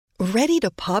Ready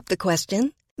to pop the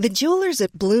question? The jewelers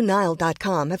at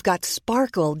BlueNile.com have got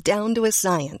sparkle down to a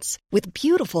science with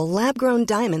beautiful lab-grown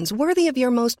diamonds worthy of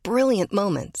your most brilliant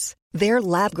moments. Their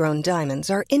lab-grown diamonds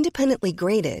are independently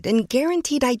graded and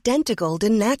guaranteed identical to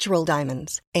natural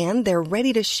diamonds, and they're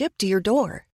ready to ship to your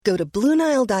door. Go to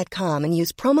BlueNile.com and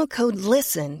use promo code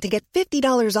LISTEN to get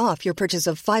 $50 off your purchase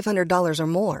of $500 or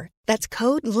more. That's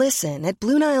code LISTEN at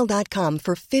BlueNile.com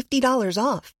for $50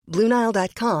 off.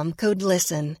 BlueNile.com, code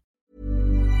LISTEN.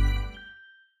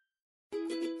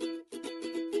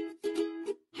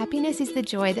 Happiness is the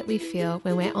joy that we feel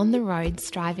when we're on the road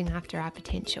striving after our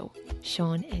potential.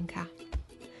 Sean Anker.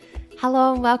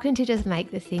 Hello and welcome to Just Make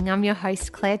the Thing. I'm your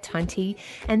host, Claire Tonti,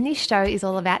 and this show is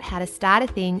all about how to start a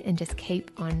thing and just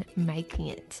keep on making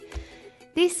it.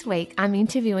 This week, I'm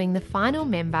interviewing the final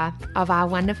member of our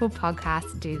wonderful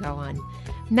podcast, Do Go On.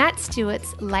 Matt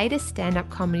Stewart's latest stand-up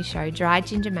comedy show, Dry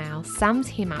Ginger Mail, sums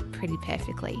him up pretty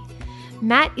perfectly.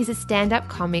 Matt is a stand-up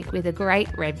comic with a great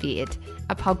red beard,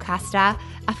 a podcaster,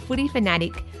 a footy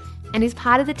fanatic, and is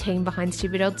part of the team behind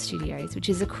Stupid Old Studios, which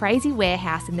is a crazy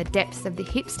warehouse in the depths of the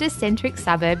hipster-centric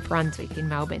suburb Brunswick in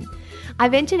Melbourne. I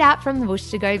ventured out from the bush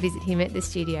to go visit him at the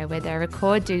studio where they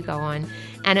record Do Go On,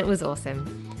 and it was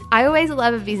awesome. I always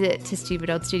love a visit to Stupid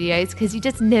Old Studios because you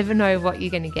just never know what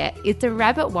you're going to get. It's a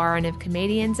rabbit warren of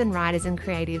comedians and writers and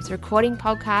creatives recording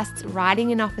podcasts,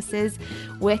 writing in offices,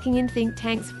 working in think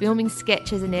tanks, filming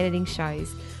sketches and editing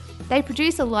shows. They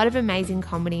produce a lot of amazing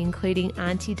comedy, including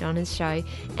Auntie Donna's show,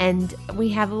 and we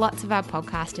have lots of our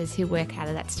podcasters who work out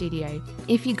of that studio.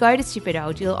 If you go to Stupid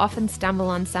Old, you'll often stumble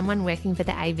on someone working for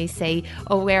the ABC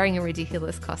or wearing a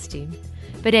ridiculous costume.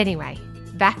 But anyway,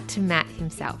 back to Matt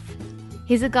himself.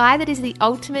 He's a guy that is the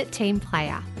ultimate team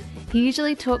player. He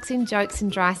usually talks in jokes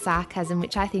and dry sarcasm,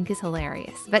 which I think is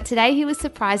hilarious. But today he was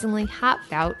surprisingly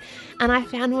heartfelt, and I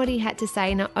found what he had to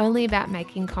say not only about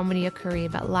making comedy a career,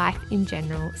 but life in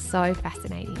general so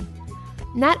fascinating.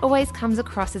 Nat always comes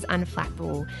across as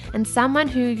unflappable and someone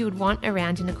who you would want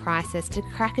around in a crisis to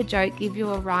crack a joke, give you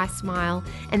a wry smile,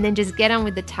 and then just get on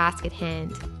with the task at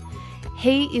hand.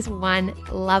 He is one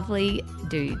lovely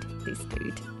dude, this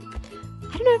dude.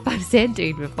 I don't know if I've said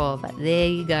dude before, but there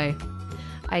you go.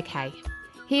 Okay,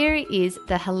 here is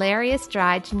the hilarious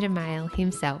Dry Ginger Male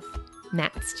himself,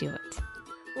 Matt Stewart.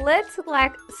 Let's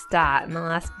start and I'll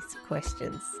ask you some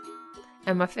questions.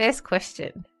 And my first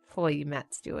question for you,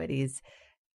 Matt Stewart, is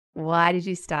why did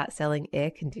you start selling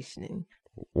air conditioning?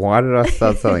 Why did I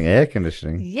start selling air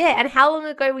conditioning? Yeah, and how long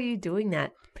ago were you doing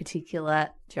that particular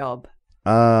job?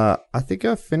 I think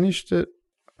I finished it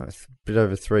a bit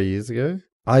over 3 years ago.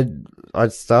 I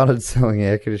started selling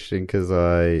air conditioning because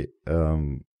I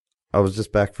was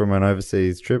just back from an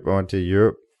overseas trip. I went to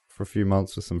Europe for a few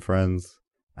months with some friends,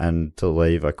 and to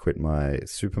leave, I quit my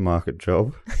supermarket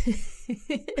job,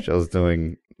 which I was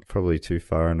doing probably too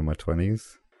far into my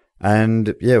 20s.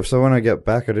 And yeah, so when I got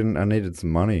back, I needed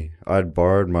some money. I'd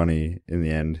borrowed money in the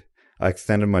end. I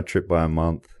extended my trip by a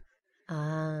month.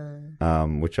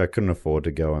 Which I couldn't afford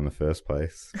to go in the first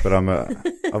place. But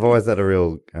I've always had a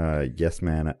real yes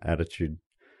man attitude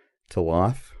to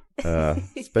life,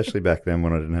 especially back then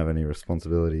when I didn't have any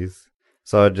responsibilities.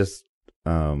 So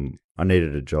I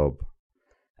needed a job,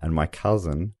 and my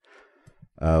cousin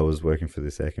was working for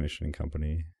this air conditioning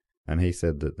company, and he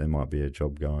said that there might be a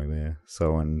job going there.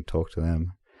 So I went and talked to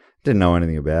them. Didn't know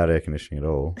anything about air conditioning at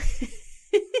all.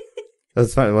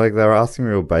 It's funny, like they were asking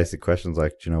me real basic questions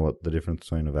like, do you know what the difference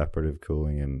between evaporative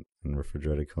cooling and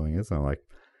refrigerated cooling is? And I'm like,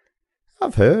 I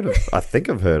think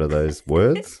I've heard of those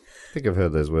words. I think I've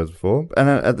heard those words before. And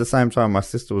at the same time, my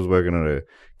sister was working at a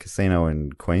casino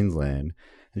in Queensland,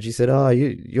 and she said,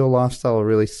 your lifestyle will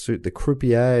really suit the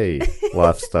croupier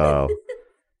lifestyle.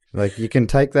 Like, you can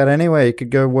take that anywhere. You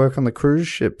could go work on the cruise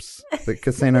ships, the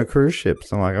casino cruise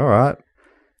ships. I'm like, all right,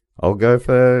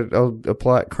 I'll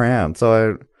apply at Crown.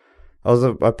 So I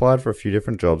applied for a few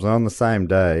different jobs, and on the same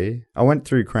day, I went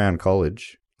through Crown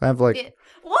College. They have What?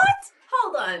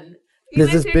 Hold on. You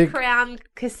went through Crown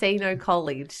Casino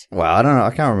College. Well, I don't know.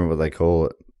 I can't remember what they call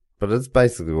it, but it's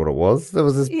basically what it was. There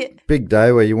was this big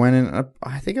day where you went in.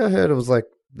 I think I heard it was like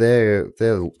their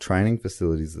training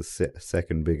facility is the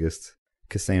second biggest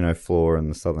casino floor in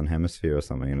the Southern Hemisphere or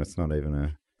something, and it's not even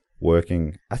a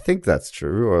working. I think that's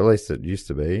true, or at least it used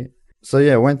to be. So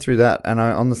yeah, I went through that, and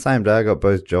on the same day I got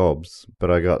both jobs, but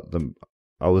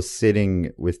I was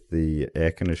sitting with the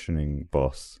air conditioning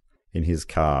boss in his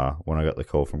car when I got the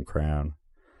call from Crown.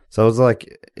 So I was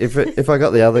like, if I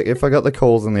got the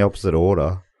calls in the opposite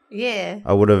order, yeah,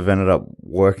 I would have ended up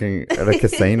working at a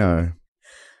casino.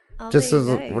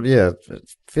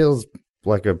 It feels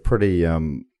like a pretty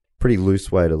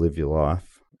loose way to live your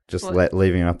life. just What?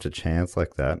 leaving it up to chance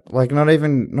like that. Like not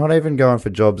even going for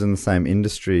jobs in the same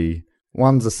industry.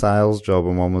 One's a sales job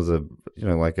and one was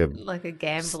like a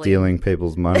gambling. stealing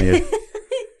people's money.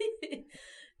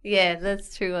 Yeah,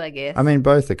 that's true, I guess. I mean,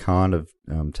 both are kind of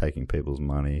taking people's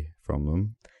money from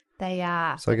them. They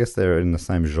are. So I guess they're in the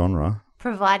same genre.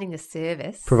 Providing a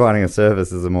service. Providing a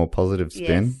service is a more positive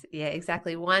spin. Yes, yeah,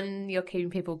 exactly. One, you're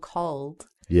keeping people cold.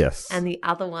 Yes. And the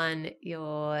other one,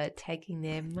 you're taking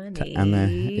their money. And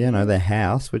their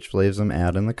house, which leaves them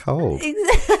out in the cold.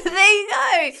 Exactly. There you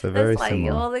go. So very That's why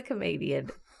similar. you're the comedian.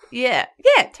 Yeah,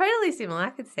 totally similar. I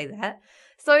could see that.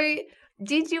 So,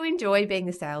 did you enjoy being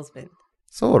a salesman?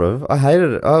 Sort of. I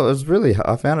hated it.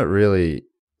 I found it really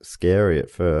scary at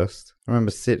first. I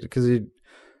remember because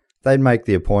they'd make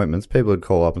the appointments. People would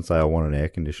call up and say, I want an air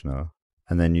conditioner.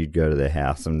 And then you'd go to their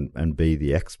house and be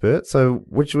the expert. So,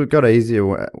 which got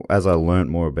easier as I learnt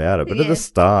more about it. But at the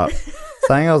start,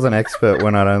 saying I was an expert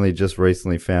when I'd only just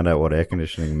recently found out what air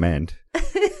conditioning meant,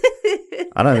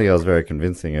 I don't think I was very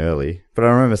convincing early. But I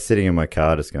remember sitting in my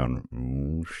car just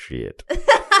going, shit.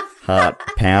 Heart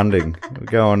pounding.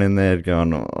 Going in there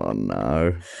going, oh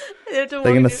no. They're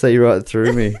going to see right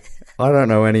through me. I don't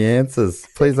know any answers.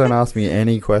 Please don't ask me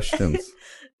any questions.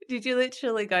 Did you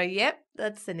literally go, yep,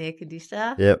 that's an air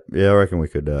conditioner? Yep. Yeah, I reckon we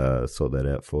could sort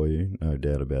that out for you. No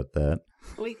doubt about that.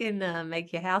 We can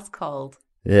make your house cold.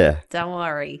 Yeah. Don't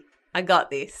worry. I got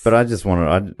this. But I just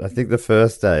I think the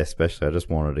first day especially, I just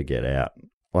wanted to get out.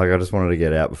 Like, I just wanted to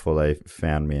get out before they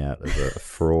found me out as a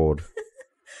fraud.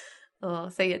 Oh,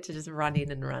 so you had to just run in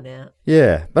and run out.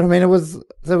 Yeah. But I mean,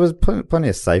 there was plenty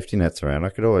of safety nets around. I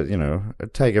could always,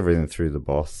 I'd take everything through the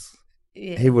boss.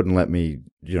 Yeah. He wouldn't let me,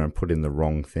 put in the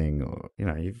wrong thing or,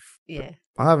 Yeah.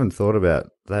 I haven't thought about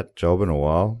that job in a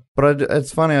while. But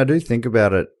it's funny, I do think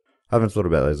about it. I haven't thought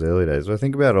about those early days, but I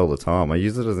think about it all the time. I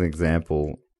use it as an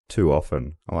example too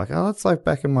often. I'm like, oh, that's like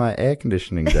back in my air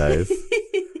conditioning days.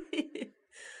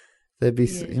 There'd be,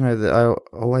 I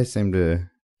always seem to,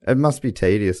 it must be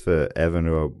tedious for Evan,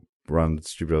 who I run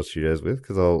Stupid Old Studios with,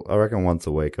 because I reckon once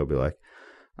a week I'll be like,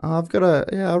 oh,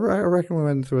 I reckon we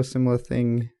went through a similar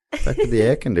thing back with the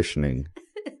air conditioning.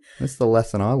 That's the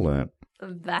lesson I learnt.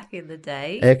 Back in the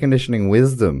day. Air conditioning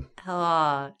wisdom.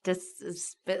 Oh, just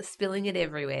spilling it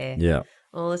everywhere. Yeah.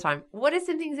 All the time. What are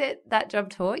some things that job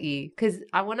taught you? Because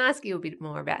I want to ask you a bit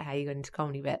more about how you got into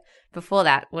comedy, but before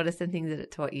that, what are some things that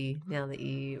it taught you now that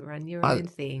you run your own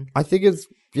thing? I think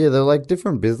they're like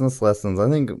different business lessons. I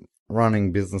think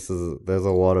running businesses, there's a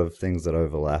lot of things that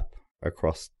overlap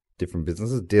across different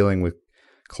businesses, dealing with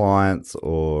clients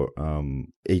or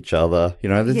each other.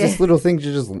 There's just little things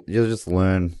you just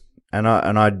learn. And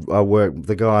I work.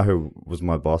 The guy who was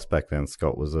my boss back then,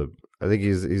 Scott, I think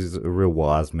he's a real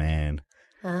wise man.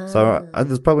 So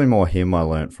there's probably more him I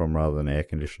learnt from rather than air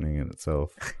conditioning in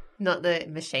itself. Not the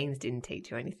machines didn't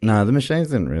teach you anything. No, the machines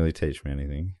didn't really teach me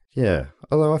anything. Yeah,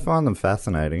 although I find them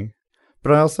fascinating.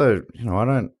 But I also,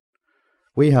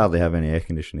 we hardly have any air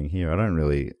conditioning here. I don't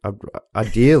really.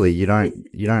 Ideally, you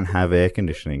don't have air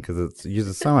conditioning because it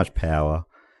uses so much power,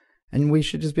 and we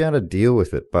should just be able to deal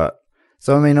with it. But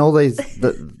so I mean, all these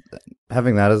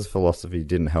having that as a philosophy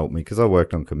didn't help me because I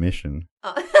worked on commission.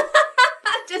 Oh.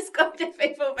 Just go to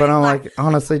people. But I'm like,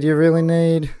 honestly, do you really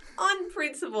need? On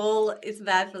principle, it's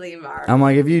bad for the environment. I'm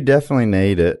like, if you definitely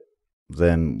need it,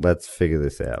 then let's figure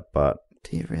this out. But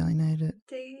do you really need it?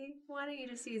 Why don't you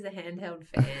just use a handheld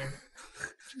fan?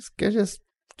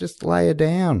 just lay it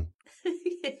down.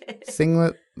 Yeah.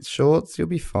 Singlet, shorts, you'll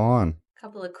be fine.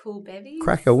 Couple of cool bevies.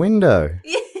 Crack a window.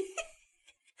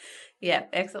 Yeah,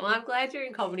 excellent. Well, I'm glad you're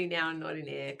in comedy now and not in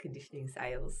air conditioning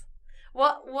sales.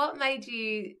 What made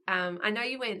you, I know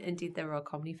you went and did the Royal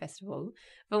Comedy Festival,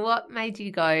 but what made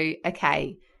you go,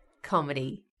 okay,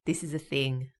 comedy, this is a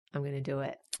thing, I'm going to do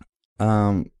it? I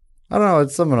don't know,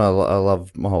 it's something I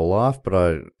love my whole life,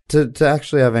 but to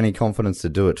actually have any confidence to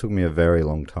do it took me a very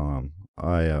long time.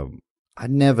 I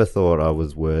never thought I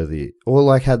was worthy or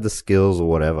like had the skills or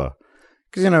whatever.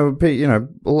 Because,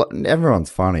 everyone's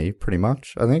funny, pretty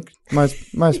much, I think.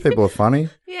 Most people are funny.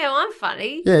 Yeah, well, I'm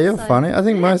funny. Yeah, you're funny. I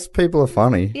think most people are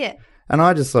funny. Yeah. And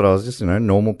I just thought I was just,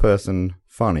 normal person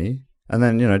funny. And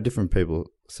then, different people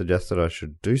suggested I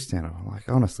should do stand-up. I'm like,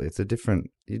 honestly, it's a different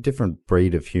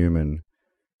breed of human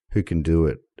who can do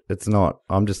it. It's not,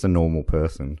 I'm just a normal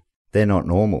person. They're not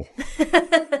normal.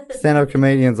 Stand-up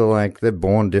comedians are like, they're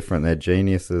born different. They're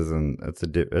geniuses and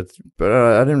but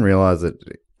I didn't realize that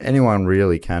anyone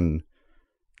really can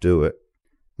do it.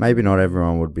 Maybe not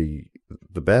everyone would be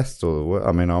the best,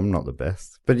 I'm not the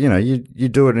best, but you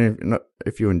do it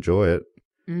if you enjoy it.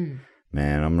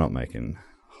 Man, I'm not making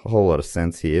a whole lot of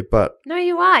sense here, but No,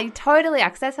 you are. You totally are,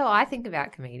 'cause that's how I think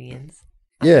about comedians.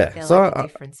 I yeah, think they're so like a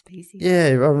different species.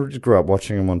 yeah, I just grew up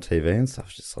watching them on TV and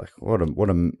stuff. Just like what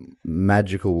a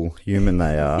magical human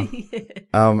they are.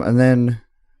 And then,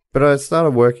 but I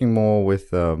started working more with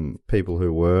people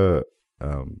who were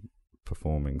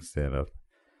performing stand up,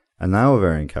 and they were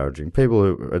very encouraging.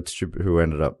 People who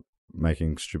ended up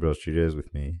making Stupid Old Studios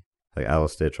with me, like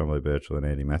Alistair Trombley Birchall and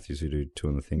Andy Matthews, who do Two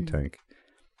in the Think Tank.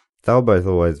 They were both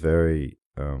always very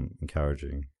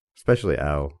encouraging, especially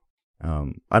Al.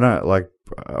 I don't like.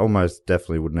 I almost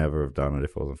definitely would never have done it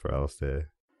if it wasn't for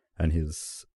Alistair and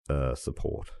his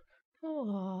support.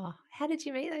 Oh, how did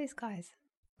you meet those guys?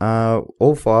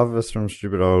 All five of us from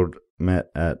Stupid Old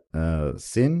met at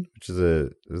SYN, which is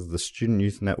the Student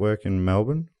Youth Network in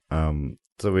Melbourne.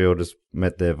 So we all just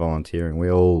met there volunteering.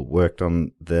 We all worked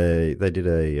on they did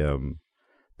a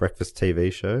breakfast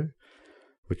TV show,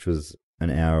 which was an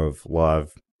hour of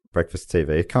live breakfast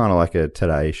TV, kind of like a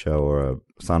Today Show or a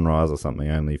Sunrise or something,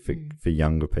 only for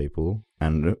younger people,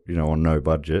 and on no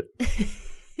budget.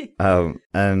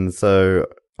 And so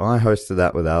I hosted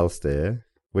that with Alistair.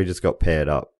 We just got paired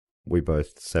up. We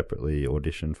both separately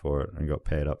auditioned for it and got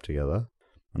paired up together.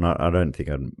 And I don't think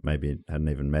hadn't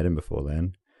even met him before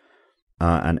then.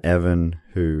 And Evan,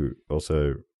 who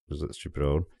also was at Stupid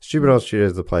Old. Stupid Old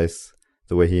Studios is the place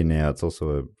that we're here now. It's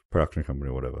also a production company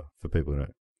or whatever, for people who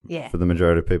don't. Yeah. For the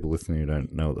majority of people listening who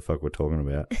don't know what the fuck we're talking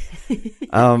about.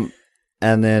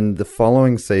 And then the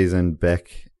following season,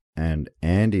 Beck and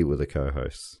Andy were the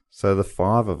co-hosts. So the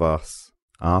five of us,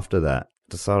 after that,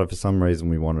 decided for some reason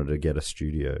we wanted to get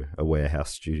a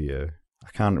warehouse studio. I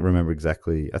can't remember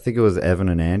exactly. I think it was Evan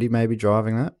and Andy maybe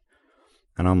driving that.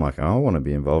 And I'm like, I want to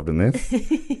be involved in this.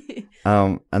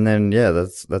 And then, yeah,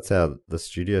 that's how the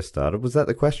studio started. Was that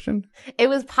the question? It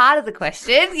was part of the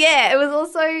question. Yeah, it was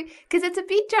also because it's a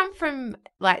big jump from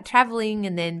like traveling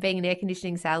and then being an air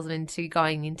conditioning salesman to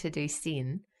going in to do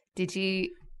SYN. Did you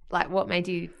what made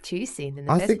you choose SYN in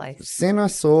the first place? SYN,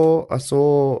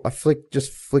 I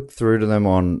flicked through to them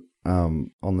on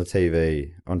the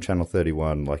TV on Channel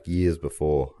 31 like years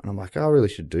before, and I'm like, I really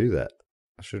should do that.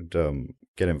 I should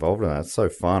get involved in that. It's so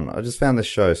fun. I just found this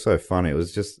show so funny. It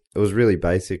was really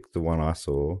basic, the one I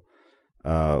saw,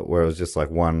 where it was just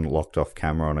like one locked off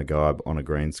camera on a guy on a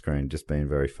green screen, just being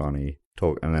very funny,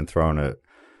 and then throwing a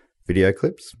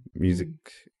music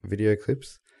video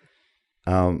clips.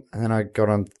 And then I got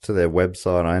onto their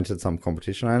website. I entered some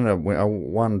competition. I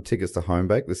won tickets to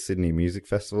Homebake, the Sydney Music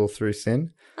Festival, through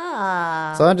SYN.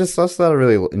 Ah. So I started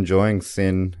really enjoying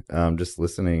SYN, just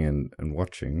listening and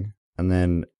watching. And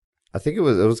then I think it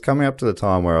was coming up to the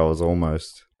time where I was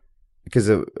almost, because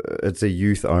it's a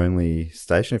youth only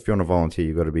station. If you want to volunteer,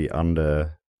 you've got to be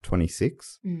under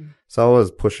 26. So I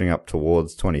was pushing up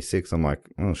towards 26. I'm like,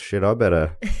 oh shit, I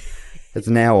better. It's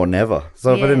now or never.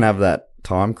 So if I didn't have that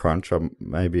time crunch, I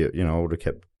would have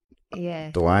kept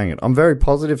delaying it. I'm very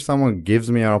positive someone gives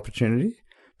me an opportunity,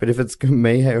 but if it's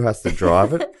me who has to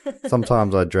drive it,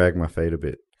 sometimes I drag my feet a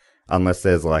bit, unless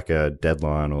there's like a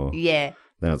deadline or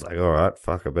then it's like, all right,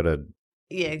 fuck, I better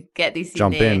get this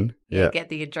jump in. Get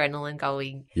the adrenaline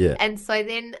going. Yeah. And so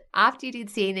then after you did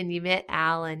SYN and you met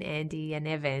Al and Andy and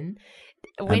Evan,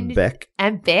 Beck.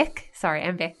 And Beck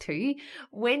too.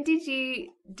 When did you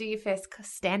do your first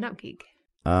stand-up gig?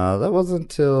 That wasn't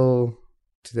until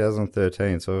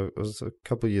 2013, so it was a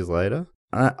couple of years later.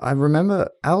 I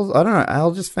remember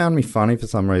Al just found me funny for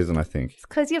some reason, I think. It's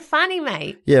because you're funny,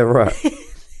 mate. Yeah, right.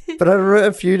 But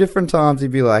a few different times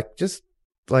he'd be like, just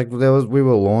like we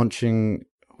were launching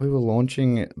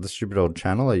the Stupid Old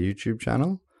channel, a YouTube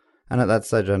channel. And at that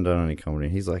stage, I hadn't done any comedy.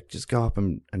 He's like, just go up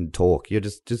and talk. You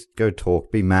just go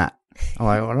talk. Be Matt. I'm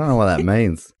like, I don't know what that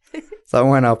means. So I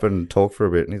went up and talked for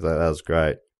a bit, and he's like, that was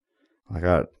great. Like,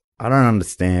 I don't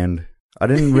understand. I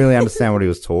didn't really understand what he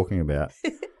was talking about.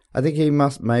 I think he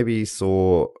maybe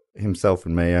saw himself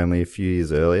in me only a few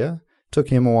years earlier. Took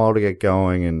him a while to get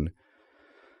going,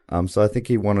 and so I think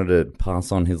he wanted to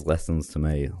pass on his lessons to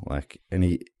me.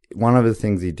 One of the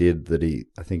things he did that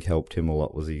I think helped him a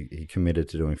lot was he committed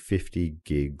to doing 50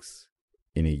 gigs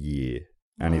in a year.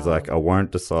 And he's like, I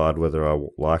won't decide whether I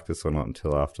like this or not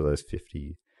until after those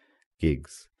 50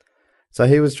 gigs. So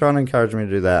he was trying to encourage me to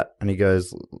do that. And he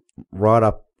goes, write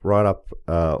up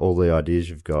all the ideas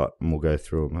you've got and we'll go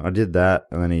through them. I did that.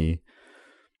 And then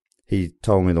he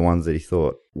told me the ones that he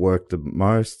thought worked the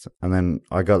most. And then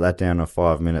I got that down to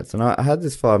 5 minutes. And I had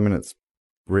this 5 minutes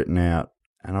written out.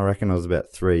 And I reckon it was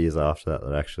about 3 years after that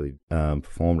I actually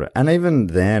performed it. And even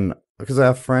then, because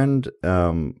our friend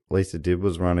Lisa Dibb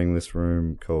was running this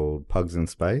room called Pugs in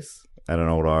Space at an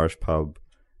old Irish pub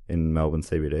in Melbourne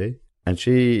CBD. And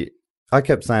she I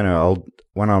kept saying to her,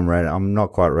 when I'm ready, I'm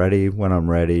not quite ready. When I'm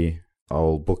ready,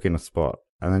 I'll book in a spot.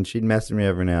 And then she'd message me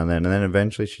every now and then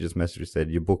eventually she just messaged me and said,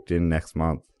 "You're booked in next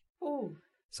month. Oh.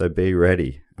 So be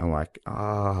ready." I'm like,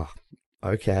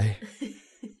 okay.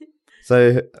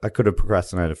 So I could have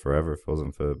procrastinated forever if it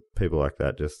wasn't for people like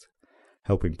that just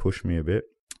helping push me a bit.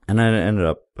 And then it ended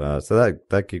up, so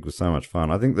that gig was so much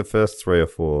fun. I think the first 3 or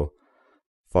 4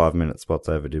 5-minute spots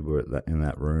I ever did were in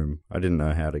that room. I didn't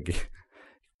know how to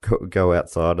go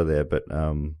outside of there, but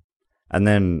and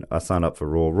then I signed up for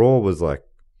Raw. Raw was like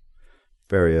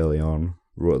very early on.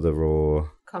 The Raw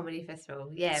Comedy Festival,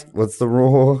 yeah. What's the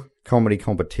Raw comedy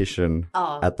competition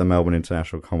Oh. at the Melbourne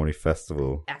International Comedy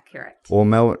Festival? Accurate. Or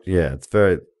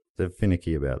they're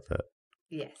finicky about that.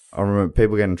 Yes. I remember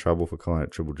people getting in trouble for calling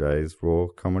it Triple J's Raw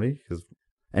comedy because,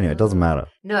 anyway, it doesn't matter.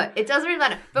 No, it doesn't really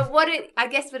matter. But I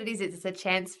guess what it is, it's a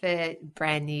chance for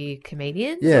brand new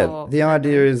comedians. Yeah, the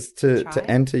idea is to try?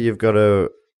 enter, you've got to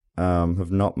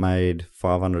have not made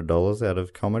 $500 out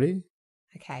of comedy.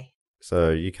 Okay.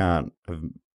 So you can't have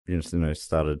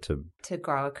started to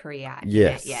grow a career.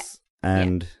 Yes. Yeah.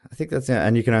 And I think that's it.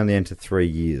 And you can only enter 3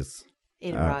 years.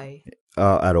 In a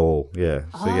row. At all, yeah.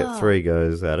 So you get 3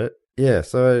 goes at it. Yeah,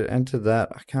 so I entered that.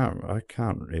 I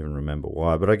can't even remember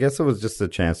why, but I guess it was just a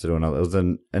chance to do another. It was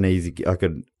an easy. I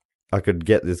could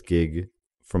get this gig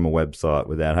from a website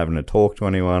without having to talk to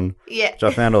anyone. Yeah. Which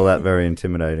I found all that very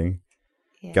intimidating.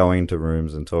 Yeah. Going into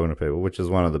rooms and talking to people, which is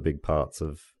one of the big parts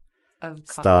of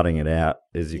starting it out,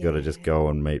 is you got to just go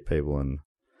and meet people, and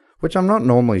which I'm not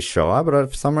normally shy, but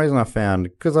for some reason I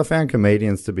found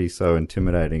comedians to be so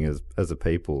intimidating as a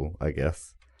people, I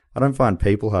guess. I don't find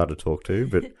people hard to talk to,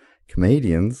 but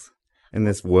comedians in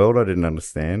this world I didn't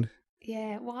understand.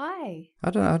 Yeah, why? I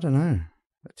don't know.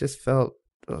 It just felt,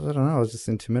 I don't know, I was just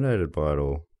intimidated by it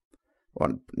all.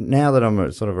 Well, now that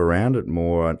I'm sort of around it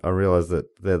more, I realise that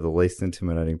they're the least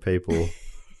intimidating people.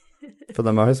 For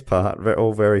the most part, they're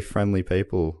all very friendly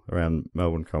people around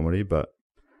Melbourne comedy, but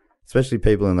especially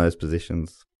people in those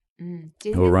positions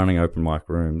who are running open mic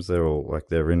rooms, they're all like,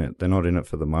 they're in it. They're not in it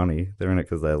for the money. They're in it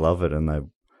because they love it and they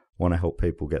want to help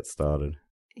people get started.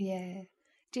 Yeah.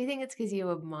 Do you think it's because you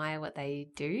admire what they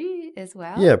do as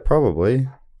well? Yeah, probably.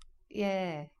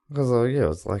 Yeah. Because it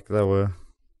was like they were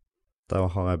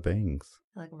higher beings.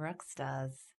 Like rock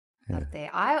stars up there.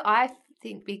 I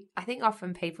think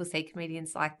often people see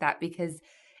comedians like that because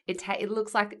it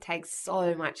looks like it takes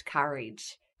so much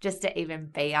courage just to even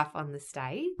be up on the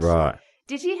stage. Right.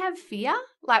 Did you have fear?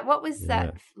 Like, what was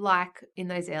that like in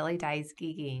those early days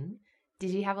gigging? Did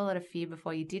you have a lot of fear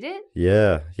before you did it?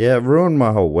 Yeah. Yeah, it ruined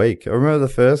my whole week. I remember the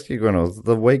first gig when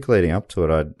the week leading up to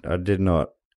it, I did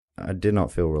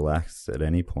not feel relaxed at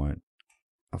any point.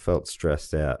 I felt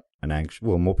stressed out and anxious.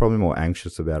 Well, probably more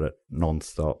anxious about it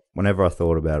nonstop. Whenever I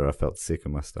thought about it, I felt sick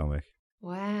in my stomach.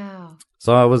 Wow.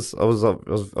 So I was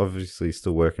obviously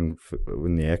still working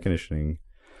in the air conditioning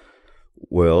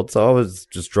world, so I was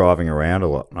just driving around a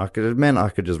lot. It meant I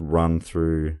could just run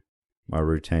through my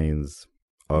routines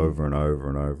over and over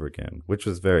and over again, which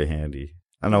was very handy.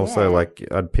 And also, like,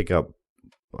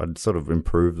 I'd sort of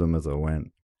improve them as I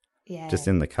went, just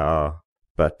in the car.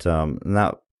 But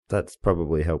that's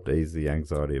probably helped ease the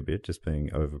anxiety a bit, just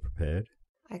being over-prepared.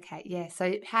 Okay, yeah.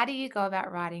 So how do you go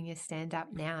about writing your stand-up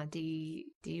now? Do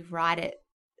you write it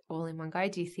all in one go?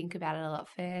 Do you think about it a lot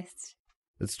first?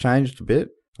 It's changed a bit.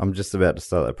 I'm just about to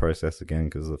start that process again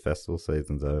because the festival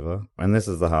season's over. And this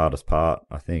is the hardest part,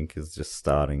 I think, is just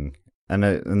starting. And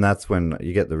that's when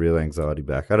you get the real anxiety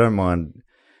back. I don't mind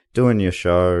doing your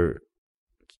show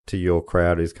to your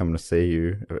crowd who's coming to see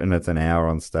you, and it's an hour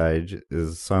on stage,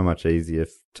 is so much easier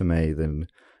to me than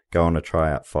going to try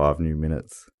out 5 new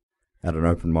minutes at an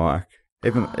open mic.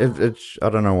 Even I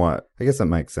don't know why. I guess it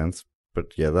makes sense.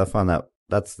 But yeah, I find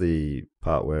that's the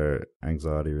part where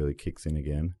anxiety really kicks in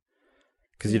again.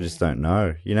 Because you just don't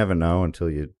know. You never know until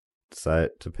you say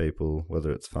it to people,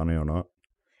 whether it's funny or not.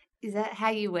 Is that how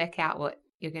you work out what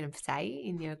you're going to say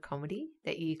in your comedy?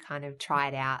 That you kind of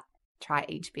try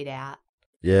each bit out?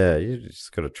 Yeah, you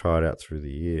just got to try it out through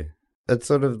the year. It's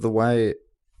sort of the way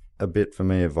a bit for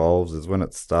me evolves is when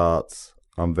it starts,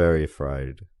 I'm very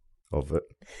afraid of it.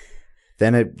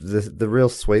 Then the real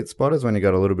sweet spot is when you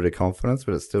got a little bit of confidence,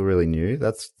 but it's still really new.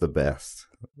 That's the best,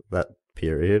 that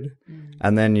period.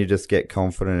 And then you just get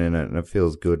confident in it and it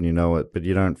feels good and you know it, but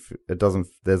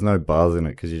there's no buzz in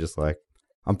it because you're just like,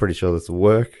 I'm pretty sure this will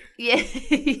work. Yeah,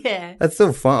 yeah. That's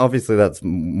still fun. Obviously, that's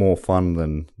more fun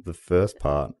than the first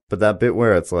part. But that bit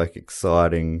where it's like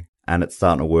exciting and it's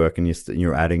starting to work and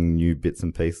you're adding new bits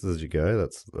and pieces as you go,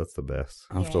 that's the best.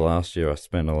 After last year, I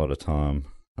spent a lot of time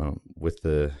with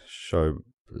the show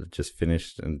just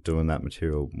finished and doing that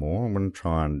material more. I'm going to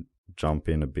try and jump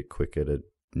in a bit quicker to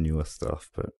newer stuff,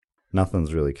 but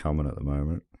nothing's really coming at the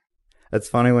moment. It's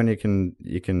funny when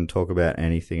you can talk about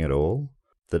anything at all,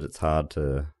 that it's hard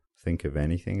to think of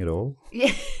anything at all.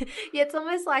 Yeah, it's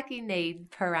almost like you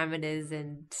need parameters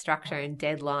and structure and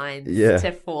deadlines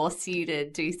to force you to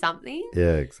do something.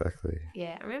 Yeah, exactly.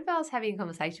 Yeah, I remember I was having a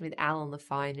conversation with Al on the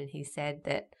phone, and he said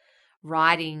that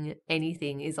writing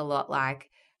anything is a lot like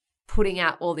putting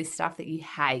out all this stuff that you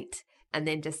hate and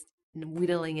then just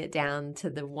whittling it down to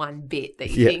the one bit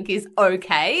that you think is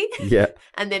okay. Yeah.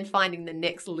 And then finding the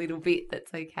next little bit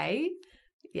that's okay.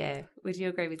 Yeah. Would you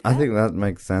agree with that? I think that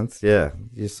makes sense. Yeah.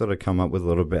 You sort of come up with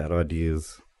little bad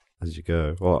ideas as you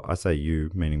go. Well, I say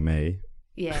you, meaning me.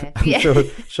 Yeah. I'm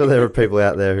sure there are people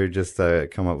out there who just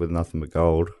come up with nothing but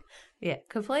gold. Yeah,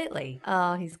 completely.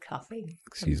 Oh, he's coughing.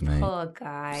 Excuse me. Poor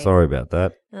guy. Sorry about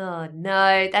that. Oh,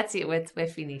 no. That's it. We're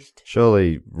finished.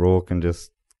 Surely Raw can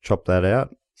just chop that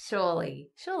out.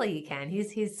 Surely he can.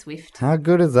 He's swift. How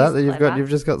good is that He's you've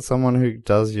just got someone who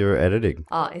does your editing?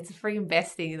 Oh, it's the freaking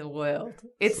best thing in the world.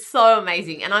 It's so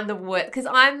amazing. And I'm the worst because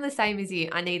I'm the same as you.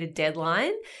 I need a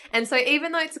deadline. And so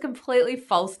even though it's a completely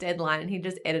false deadline and he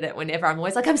just edit it whenever, I'm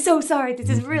always like, I'm so sorry,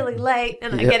 this is really late.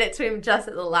 And I get it to him just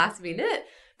at the last minute.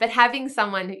 But having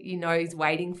someone who you know is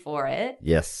waiting for it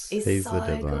he's so the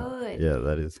deadline. Good. Yeah,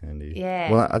 that is handy. Yeah.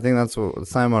 Well, I think that's the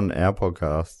same on our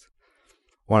podcast.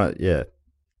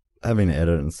 Having to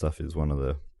edit and stuff is one of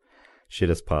the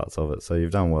shittest parts of it. So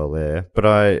you've done well there.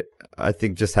 But I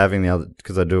think just having the other,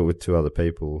 because I do it with two other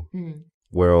people,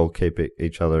 we're all keep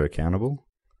each other accountable.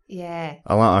 Yeah.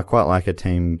 I quite like a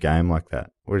team game like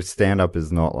that, whereas stand-up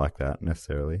is not like that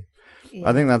necessarily. Yeah.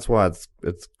 I think that's why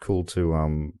it's cool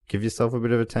to give yourself a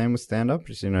bit of a team with stand-up.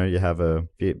 Just, you have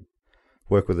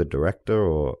work with a director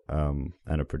or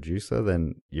and a producer,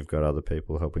 then you've got other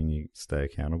people helping you stay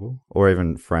accountable, or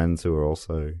even friends who are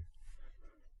also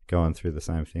going through the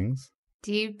same things.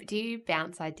 Do you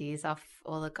bounce ideas off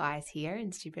all the guys here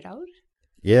in Stupid Old?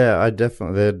 Yeah, I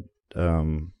definitely.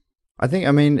 I think,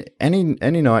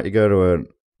 any night you go to an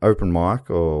open mic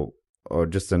or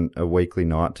just a weekly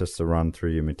night just to run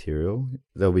through your material,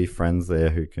 there'll be friends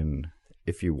there who can,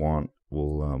 if you want,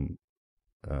 will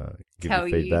give you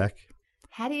feedback.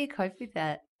 How do you cope with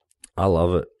that? I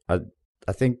love it.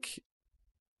 I think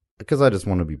because I just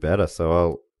want to be better,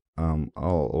 so I'll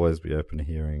always be open to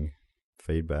hearing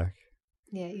feedback.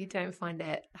 Yeah, you don't find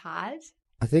it hard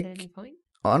I think, at any point?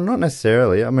 Not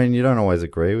necessarily. You don't always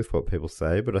agree with what people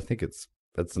say, but I think it's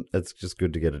just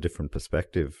good to get a different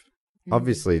perspective. Mm-hmm.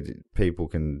 Obviously, people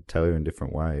can tell you in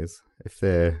different ways. If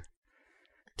they're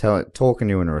talking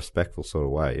to you in a respectful sort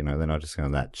of way, they're not just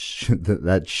going, that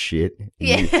shit.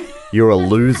 Yeah. You're a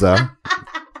loser.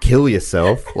 Kill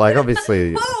yourself. Like,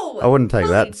 obviously, I wouldn't take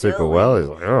that super well. He's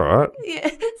like, all right. Yeah,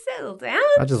 settle down.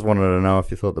 I just wanted to know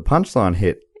if you thought the punchline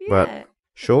hit. Yeah. But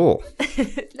sure.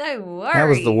 No worries. How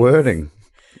was the wording?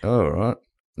 All right.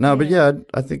 No, but yeah,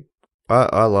 I think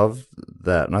I love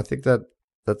that. And I think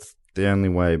that's the only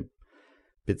way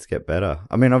bits get better.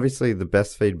 Obviously, the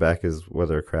best feedback is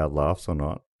whether a crowd laughs or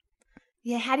not.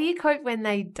 Yeah, how do you cope when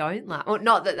they don't laugh? Well,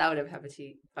 not that would ever happen to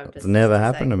you. It's never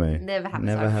happened to me. Never happened.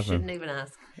 Never happened. Shouldn't even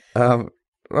ask. Well,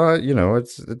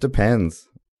 it depends.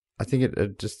 I think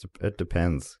it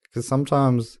depends, because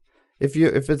sometimes if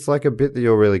it's like a bit that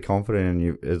you're really confident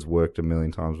in, it's worked a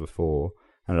million times before,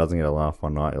 and it doesn't get a laugh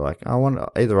one night, you're like,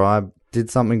 either I did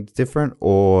something different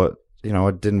or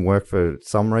it didn't work for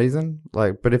some reason.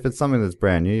 But if it's something that's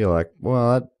brand new, you're like,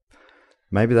 well,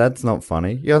 maybe that's not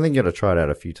funny. I think you got to try it out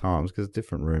a few times, because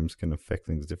different rooms can affect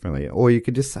things differently. Or you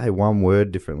could just say one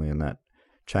word differently, and that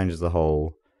changes the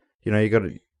whole. You got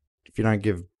to. If you don't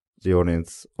give the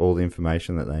audience all the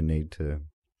information that they need to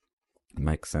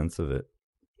make sense of it.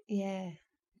 Yeah.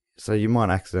 So you might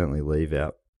accidentally leave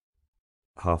out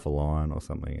half a line or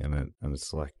something, and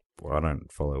it's like, well, I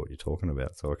don't follow what you're talking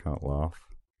about, so I can't laugh.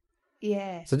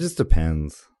 Yeah. So it just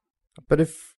depends. But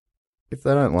if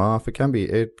they don't laugh, it can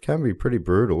be pretty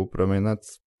brutal, but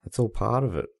that's all part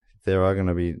of it. There are going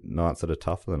to be nights that are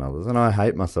tougher than others, and I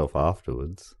hate myself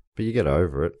afterwards, but you get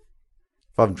over it.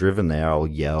 If I've driven there, I'll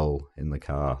yell in the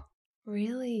car.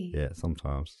 Really? Yeah,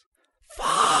 sometimes.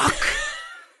 Fuck!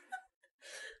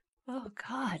 Oh,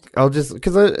 God. I'll just,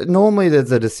 because normally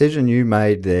there's a decision you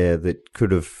made there that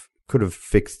could have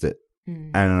fixed it.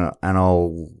 And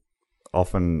I'll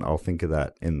think of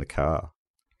that in the car.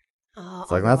 Oh,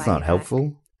 it's like, that's not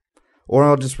helpful. Or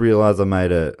I'll just realize I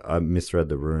misread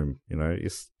the room.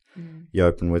 You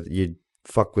open with, you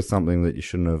fuck with something that you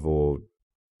shouldn't have, or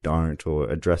don't, or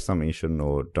address something you shouldn't,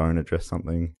 or don't address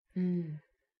something.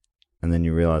 and then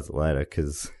you realize it later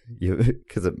because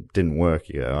it didn't work.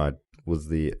 You go,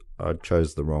 I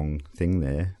chose the wrong thing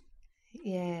there.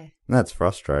 Yeah. And that's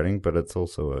frustrating, but it's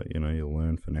also you'll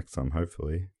learn for next time,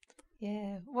 hopefully.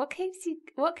 Yeah. What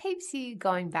keeps you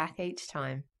going back each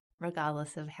time,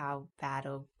 regardless of how bad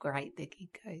or great the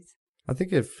gig goes? I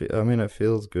think it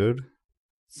feels good.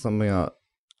 Something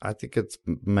I think it's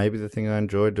maybe the thing I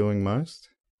enjoy doing most.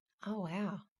 Oh,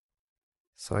 wow.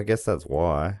 So I guess that's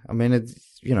why. I mean,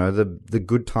 it's, the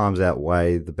good times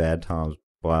outweigh the bad times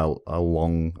by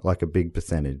a big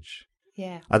percentage.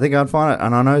 Yeah. I think I'd find it,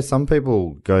 and I know some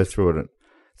people go through it,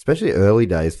 especially early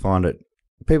days, find it,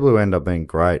 people who end up being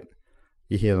great,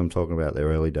 you hear them talking about their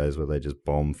early days where they just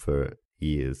bomb for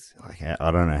years. Like,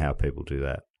 I don't know how people do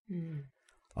that. Mm.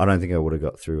 I don't think I would have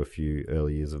got through a few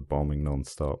early years of bombing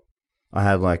nonstop. I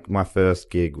had my first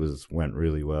gig went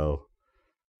really well.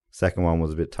 Second one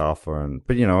was a bit tougher,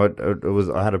 but it was.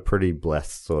 I had a pretty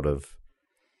blessed sort of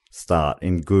start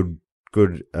in good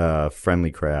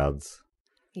friendly crowds.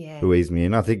 Yeah. Who eased me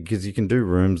in. I think because you can do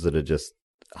rooms that are just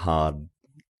hard,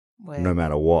 no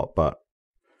matter what.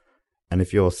 And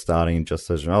if you're starting in just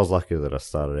as I was lucky that I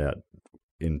started out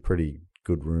in pretty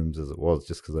good rooms as it was,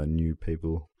 just because I knew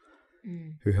people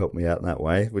who helped me out in that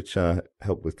way, which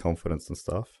helped with confidence and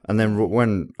stuff. And then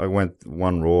when I went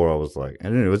one Raw, I was like,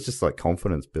 and it was just like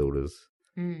confidence builders,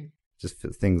 just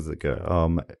things that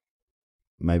go,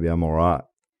 maybe I'm all right.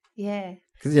 Yeah.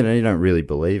 Because you don't really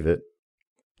believe it,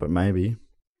 but maybe.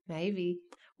 Maybe.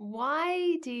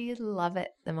 Why do you love it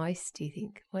the most, do you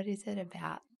think? What is it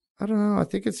about? I don't know. I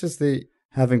think it's just the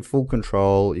having full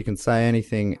control. You can say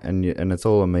anything and it's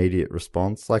all immediate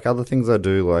response. Like other things I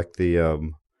do, like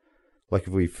like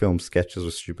if we film sketches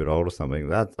with Stupid Old or something,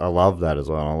 that I love that as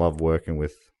well. And I love working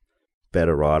with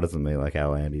better writers than me, like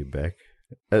Al, Andy, and Beck.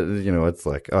 It's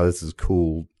like, oh, this is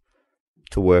cool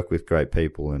to work with great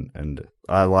people. And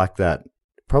I like that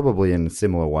probably in a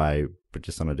similar way, but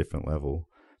just on a different level.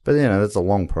 But, it's a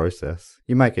long process.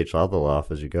 You make each other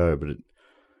laugh as you go, but you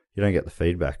don't get the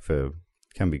feedback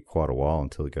can be quite a while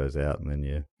until it goes out, and then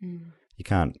you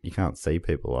can't see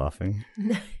people laughing.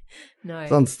 No.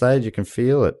 It's on stage, you can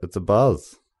feel it. It's a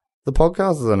buzz. The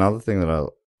podcast is another thing that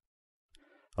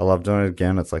I love doing.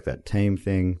 Again, it's like that team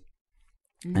thing.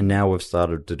 And now we've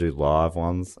started to do live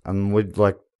ones, and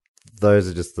those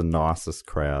are just the nicest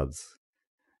crowds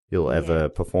you'll ever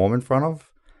perform in front of.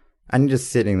 And you're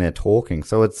just sitting there talking.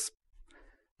 So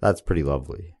that's pretty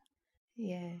lovely.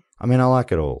 Yeah. I mean, I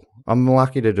like it all. I'm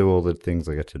lucky to do all the things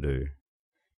I get to do.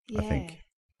 Yeah. I think.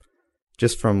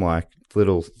 Just from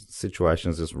little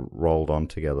situations just rolled on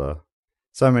together.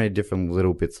 So many different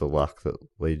little bits of luck that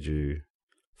lead you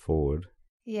forward.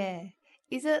 Yeah.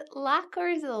 Is it luck or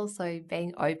is it also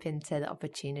being open to the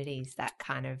opportunities that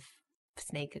kind of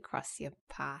sneak across your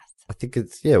path? I think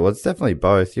it's definitely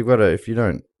both. You've got to, if you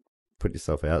don't put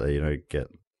yourself out there, you don't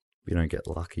get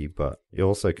lucky, but you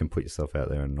also can put yourself out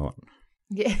there and not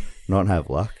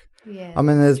have luck. Yeah. I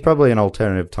mean, there's probably an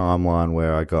alternative timeline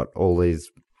where I got all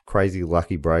these crazy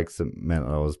lucky breaks that meant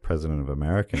I was president of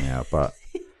America now, but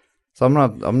so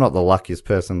I'm not the luckiest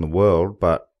person in the world,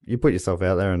 but you put yourself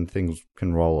out there and things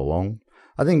can roll along.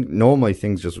 I think normally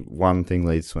things just one thing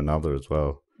leads to another as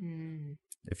well.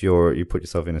 If you put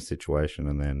yourself in a situation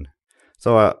and then,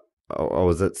 so I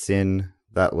was at Sin.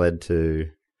 That led to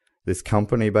this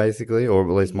company, basically, or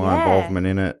at least my involvement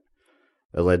in it.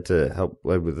 It led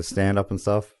with the stand-up and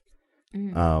stuff.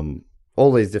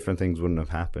 All these different things wouldn't have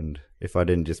happened if I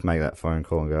didn't just make that phone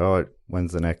call and go, oh,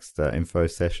 when's the next info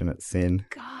session at Sin?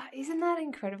 God, isn't that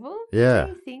incredible? Yeah.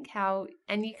 Do you think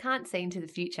and you can't see into the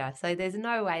future, so there's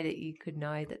no way that you could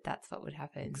know that that's what would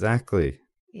happen. Exactly.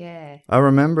 Yeah. I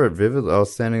remember it vividly. I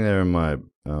was standing there in my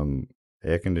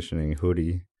air conditioning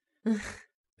hoodie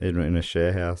in a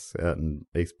share house out in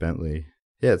East Bentley.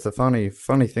 Yeah, it's a funny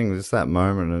thing, just that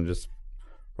moment, and it just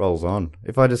rolls on.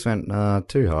 If I just went,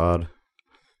 too hard,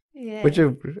 which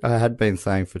I had been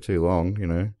saying for too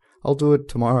long, I'll do it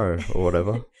tomorrow or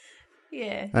whatever.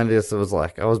 Yeah. And it was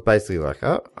like, I was basically like,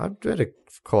 oh, I'd better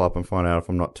call up and find out if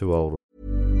I'm not too old.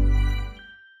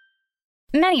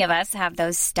 Many of us have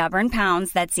those stubborn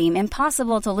pounds that seem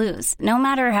impossible to lose, no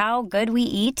matter how good we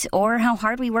eat or how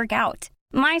hard we work out.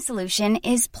 My solution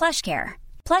is PlushCare.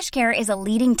 PlushCare is a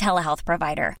leading telehealth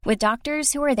provider with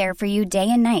doctors who are there for you day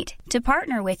and night to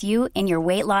partner with you in your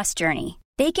weight loss journey.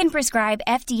 They can prescribe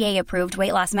FDA-approved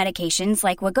weight loss medications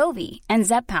like Wegovy and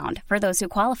Zepbound for those who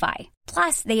qualify.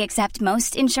 Plus, they accept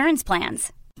most insurance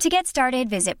plans. To get started,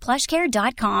 visit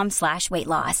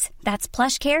plushcare.com/weightloss. That's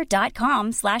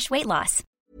plushcare.com/weightloss.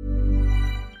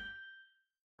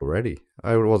 Already.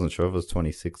 I wasn't sure if it was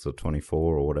 26 or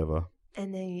 24 or whatever.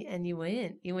 And you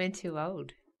weren't. You weren't too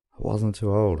old. I wasn't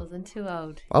too old. Wasn't too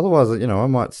old. Otherwise, I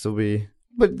might still be.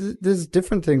 But there's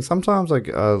different things. Sometimes, like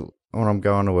when I'm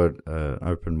going to an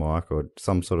open mic or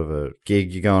some sort of a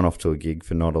gig, you're going off to a gig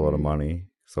for not a lot of money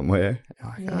somewhere.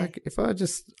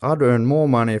 I'd earn more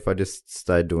money if I just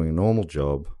stayed doing a normal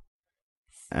job,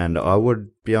 and I would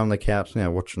be on the couch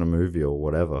now watching a movie or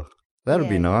whatever. That'd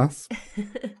be nice.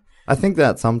 I think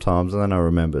that sometimes, and then I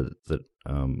remember that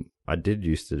I did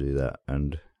used to do that,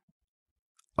 and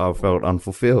I felt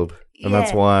unfulfilled, and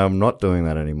that's why I'm not doing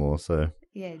that anymore. So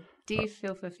yeah, do you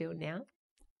feel fulfilled now?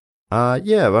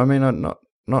 Yeah. I mean,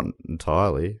 not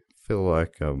entirely. I feel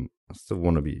like I still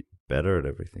want to be better at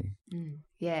everything.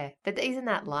 Yeah, but isn't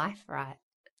that life, right?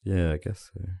 Yeah, I guess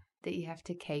so. That you have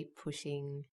to keep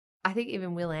pushing. I think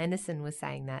even Will Anderson was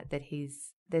saying that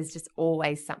there's just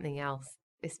always something else,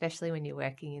 especially when you're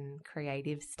working in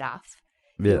creative stuff.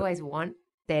 You always want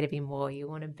there to be more. You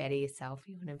want to better yourself.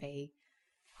 You want to be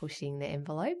pushing the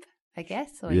envelope, I guess,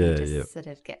 or you just sort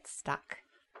of get stuck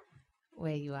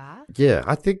where you are. Yeah,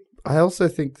 I also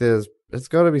think it's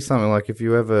got to be something like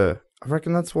I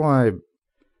reckon that's why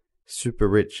super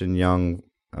rich and young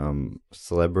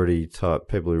celebrity type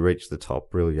people who reach the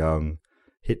top real young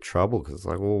hit trouble, because it's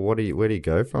like, well, where do you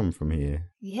go from here?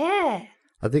 Yeah.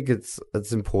 I think it's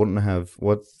important to have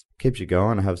what keeps you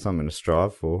going, to have something to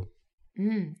strive for.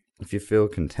 If you feel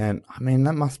content, I mean,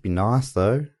 that must be nice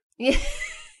though. Yeah.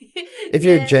 If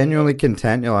you're genuinely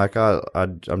content, you're like,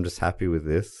 I'm just happy with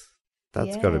this.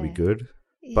 That's got to be good.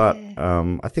 Yeah. But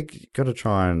I think you got to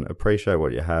try and appreciate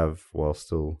what you have while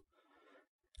still.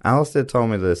 Alistair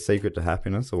told me the secret to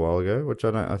happiness a while ago, which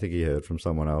I think he heard from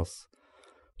someone else,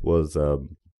 was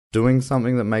doing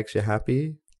something that makes you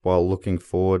happy while looking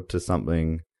forward to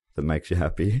something that makes you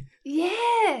happy.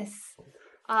 Yes.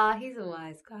 He's a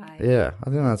wise guy. Yeah, I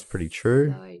think that's pretty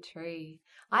true. So true.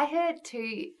 I heard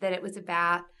too that it was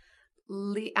about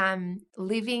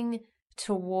living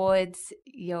towards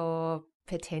your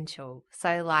potential.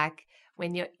 So like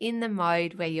when you're in the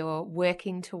mode where you're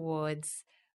working towards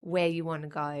where you want to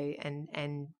go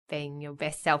and being your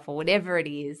best self or whatever it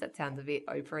is, that sounds a bit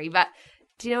Oprah-y, but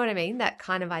do you know what I mean? That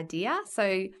kind of idea.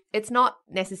 So it's not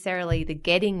necessarily the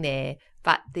getting there,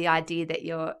 but the idea that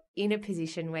you're in a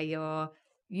position where you're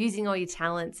using all your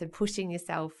talents and pushing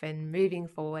yourself and moving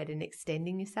forward and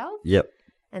extending yourself. Yep.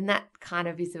 And that kind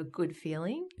of is a good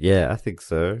feeling. Yeah, I think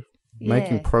so. Yeah.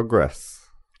 Making progress.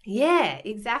 Yeah,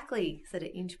 exactly. Sort of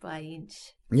inch by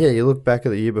inch. Yeah, you look back at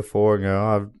the year before and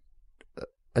go,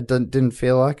 I didn't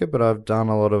feel like it, but I've done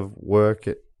a lot of work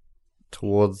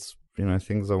towards,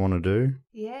 things I want to do.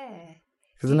 Yeah.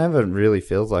 Because it never really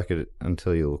feels like it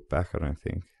until you look back, I don't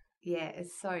think. Yeah,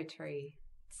 it's so true.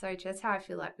 So true. That's how I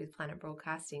feel like with Planet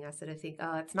Broadcasting. I sort of think,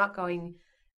 it's not going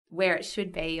where it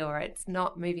should be, or it's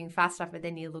not moving fast enough, but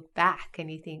then you look back and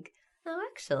you think, oh,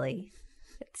 actually,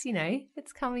 it's,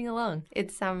 it's coming along.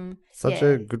 It's such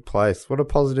a good place. What a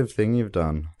positive thing you've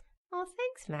done. Oh,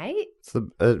 thanks, mate. It's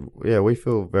we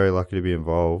feel very lucky to be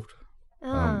involved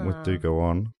with Do Go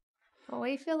On. Well,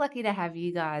 we feel lucky to have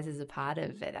you guys as a part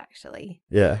of it, actually.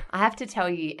 Yeah. I have to tell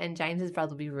you, and James's brother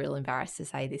will be real embarrassed to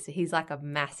say this, he's like a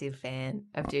massive fan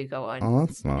of Do Go On. Oh,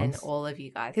 that's nice. And all of you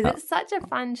guys, because it's such a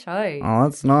fun show. Oh,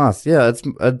 that's nice. Yeah,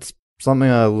 it's something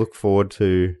I look forward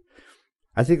to.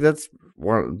 I think that's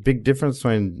one big difference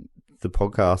between the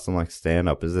podcast and like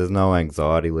stand-up is there's no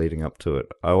anxiety leading up to it.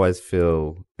 I always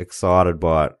feel excited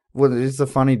by it. Well, it's a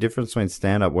funny difference between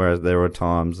stand-up, whereas there are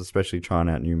times, especially trying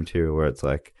out new material, where it's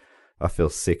like, I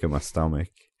feel sick in my stomach.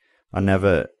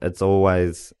 It's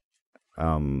always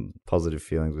positive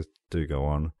feelings with Do Go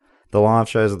On. The live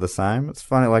shows are the same. It's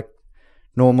funny, like,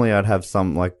 normally I'd have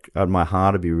my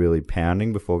heart would be really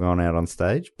pounding before going out on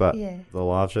stage, but the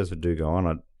live shows for Do Go On,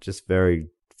 I just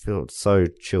feel so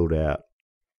chilled out.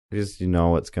 Just,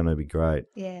 it's going to be great.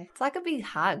 Yeah, it's like a big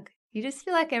hug. You just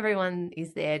feel like everyone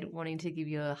is there wanting to give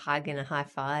you a hug and a high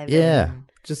five. Yeah,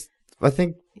 I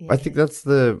think that's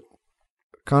the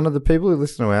kind of the people who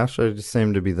listen to our show just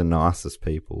seem to be the nicest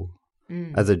people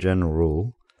as a general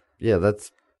rule. Yeah,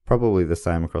 that's probably the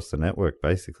same across the network,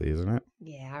 basically, isn't it?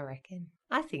 Yeah, I reckon.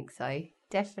 I think so.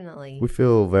 Definitely. We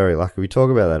feel very lucky. We talk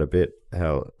about that a bit,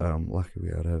 how lucky we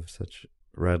are to have such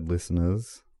rad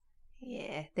listeners.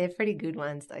 Yeah, they're pretty good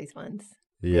ones, those ones.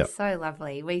 Yeah. They're so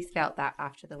lovely. We felt that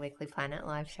after the Weekly Planet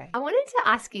live show. I wanted to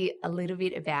ask you a little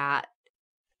bit about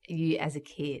you as a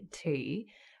kid too.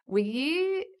 Were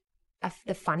you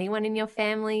the funny one in your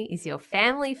family? Is your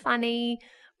family funny?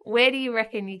 Where do you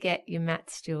reckon you get your Matt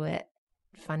Stewart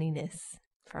funniness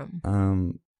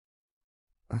from?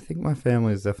 I think my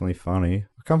family is definitely funny.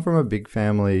 I come from a big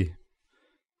family.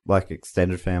 like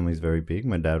extended family is very big.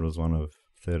 My dad was one of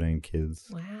 13 kids.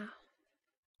 Wow.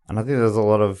 And I think there's a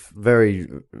lot of very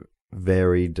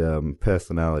varied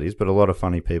personalities, but a lot of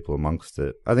funny people amongst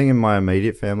it. I think in my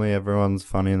immediate family, everyone's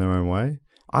funny in their own way.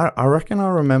 I reckon I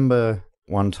remember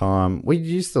one time, we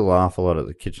used to laugh a lot at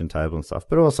the kitchen table and stuff,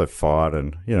 but also fight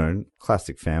and,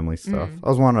 classic family stuff. I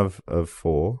was one of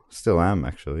 4, still am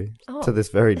actually, to this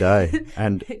very day.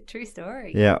 And true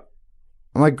story. yeah.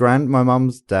 My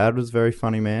mum's dad was a very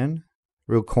funny man.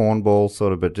 Real cornball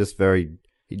sort of, but just very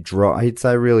dry. He'd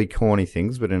say really corny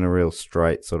things, but in a real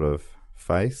straight sort of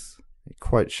face. He'd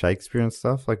quote Shakespeare and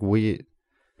stuff, like weird.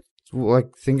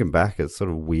 Like thinking back, it's sort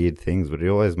of weird things, but he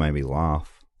always made me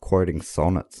laugh. Quoting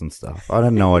sonnets and stuff. I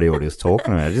had no idea what he was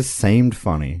talking about. It just seemed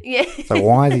funny. Yeah. It's like,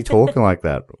 why is he talking like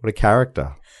that? What a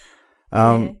character.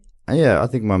 Yeah, I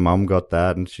think my mum got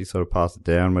that and she sort of passed it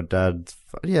down. My dad's,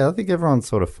 I think everyone's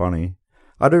sort of funny.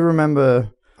 I do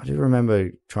remember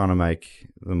trying to make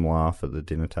them laugh at the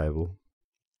dinner table.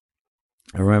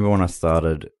 I remember when I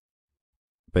started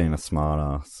being a smart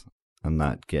ass and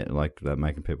that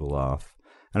making people laugh.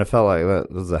 And I felt like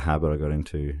that was a habit I got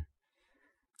into.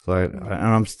 So, and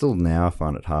I'm still now, I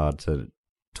find it hard to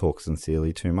talk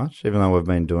sincerely too much, even though we've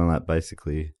been doing that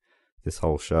basically this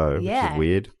whole show, which is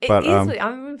weird. But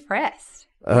I'm impressed.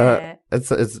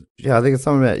 It's I think it's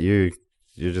something about you.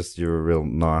 You're a real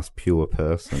nice, pure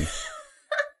person.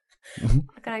 Can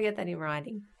I get that in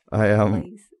writing?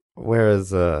 Please.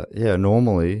 Whereas,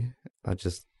 normally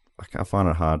I find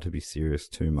it hard to be serious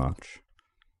too much.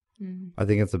 I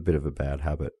think it's a bit of a bad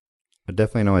habit. I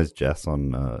definitely know as Jess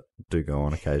on Do Go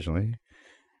On occasionally.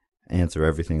 Answer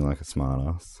everything like a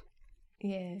smartass.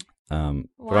 Yeah.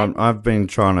 But I've been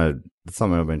trying to, it's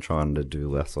something I've been trying to do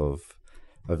less of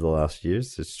over the last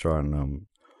years, just try and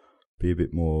be a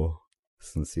bit more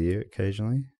sincere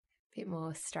occasionally. A bit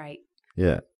more straight.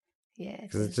 Yeah. Yeah.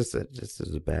 Because it just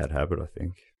is a bad habit, I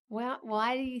think. Well,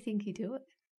 why do you think you do it?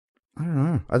 I don't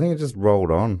know. I think it just rolled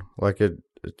on. Like it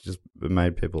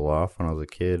made people laugh when I was a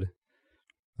kid.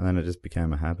 And then it just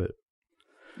became a habit.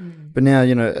 But now,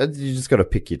 you just got to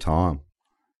pick your time.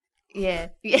 Yeah.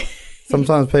 Yeah.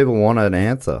 Sometimes people want an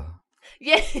answer.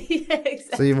 Yeah,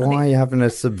 exactly. So why are you having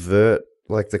to subvert,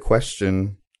 the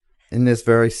question in this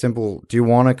very simple, do you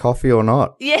want a coffee or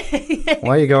not? Yeah. Why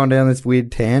are you going down this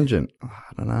weird tangent? Oh,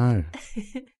 I don't know.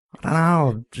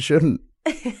 I shouldn't.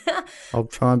 I'll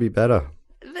try and be better.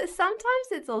 But sometimes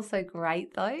it's also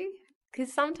great, though.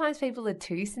 Because sometimes people are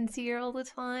too sincere all the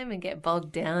time and get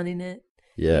bogged down in it.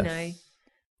 Yeah.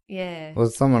 Yeah. Well,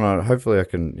 hopefully I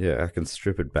can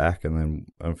strip it back and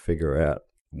then figure out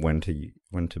when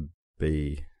to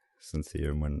be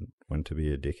sincere and when to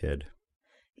be a dickhead.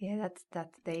 Yeah,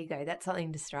 that's there you go. That's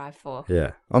something to strive for.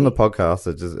 Yeah. On the podcast,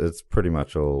 it's pretty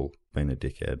much all been a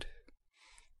dickhead.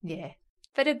 Yeah.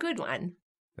 But a good one.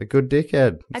 A good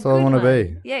dickhead. That's all I want to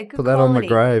be. Yeah, good Put that on my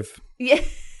grave. Yeah.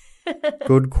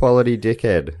 Good quality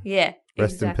dickhead. Yeah.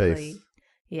 Rest exactly. in peace.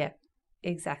 Yeah,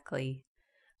 exactly.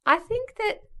 I think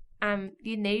that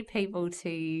you need people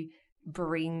to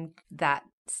bring that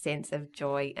sense of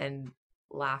joy and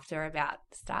laughter about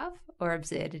stuff or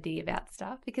absurdity about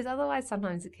stuff, because otherwise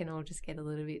sometimes it can all just get a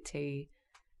little bit too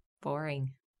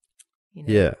boring.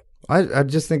 Yeah. I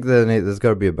just think that there's got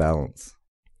to be a balance.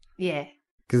 Yeah.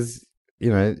 Because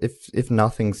if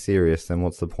nothing's serious, then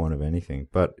what's the point of anything?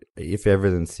 But if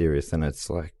everything's serious, then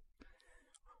it's like,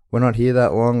 we're not here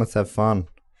that long, let's have fun.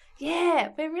 Yeah,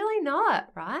 we're really not,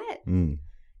 right? Mm.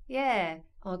 Yeah.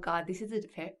 Oh, God, this is a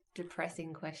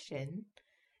depressing question.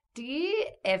 Do you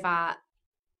ever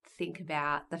think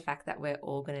about the fact that we're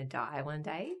all going to die one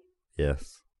day?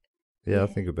 Yes. Yeah, I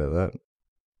think about that.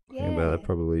 Yeah. I think about that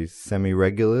probably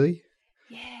semi-regularly.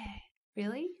 Yeah.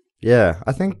 Really? Yeah,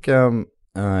 I think in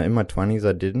my 20s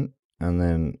I didn't, and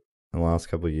then in the last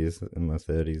couple of years, in my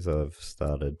 30s, I've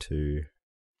started to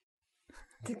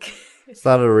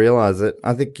realize it.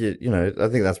 I think I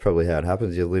think that's probably how it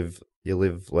happens. You live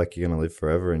like you're going to live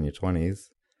forever in your 20s,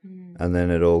 and then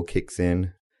it all kicks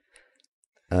in.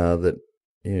 That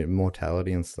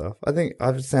mortality and stuff. I think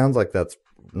it sounds like that's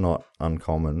not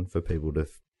uncommon for people to,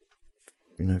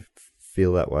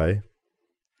 feel that way.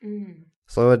 Mm.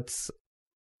 So it's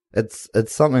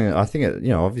something. I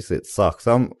think obviously it sucks.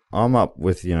 I'm up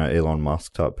with Elon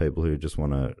Musk type people who just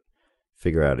want to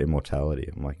figure out immortality.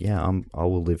 I'm like, yeah, I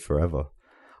will live forever.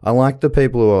 I like the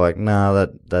people who are like, nah,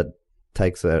 that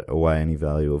takes away any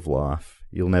value of life.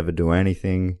 You'll never do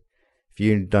anything. If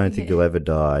you don't think you'll ever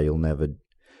die, you'll never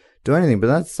do anything. But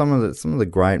that's some of the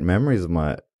great memories of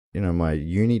my my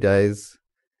uni days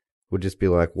would just be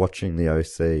like watching the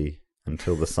OC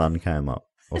until the sun came up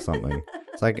or something.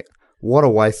 It's like, what a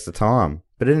waste of time.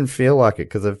 But it didn't feel like it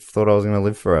because I thought I was going to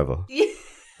live forever. Yeah.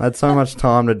 I had so much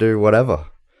time to do whatever.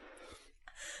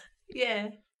 Yeah.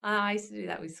 I used to do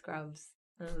that with Scrubs.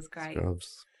 That was great.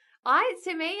 Scrubs.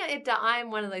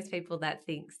 I'm one of those people that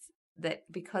thinks that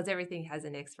because everything has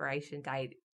an expiration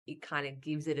date, it kind of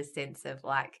gives it a sense of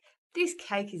like, this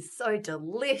cake is so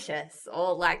delicious,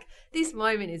 or like this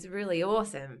moment is really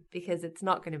awesome because it's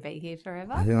not going to be here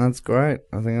forever. I think that's great.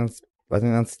 I think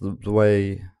that's the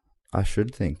way I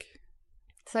should think.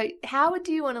 So how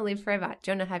do you want to live forever?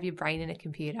 Do you want to have your brain in a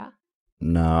computer?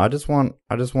 No, I just want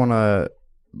to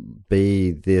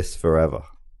be this forever.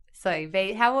 So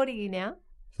how old are you now?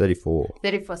 34.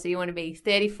 34. So you want to be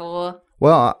 34.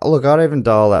 Well, look, I'd even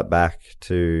dial that back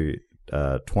to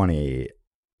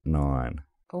 29.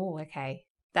 Oh, okay.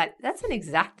 That's an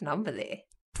exact number there.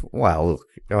 Well, look,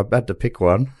 I had to pick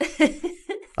one.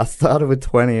 I started with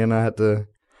 20 and I had to...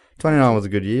 29 was a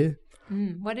good year.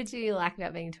 What did you like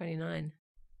about being 29?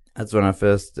 That's when I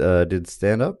first did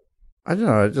stand-up. I don't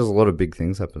know, just a lot of big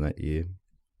things happened that year.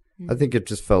 I think it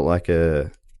just felt like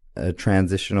a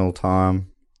transitional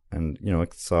time and,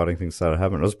 exciting things started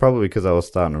happening. It was probably because I was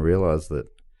starting to realise that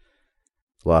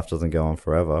life doesn't go on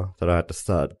forever, that I had to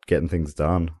start getting things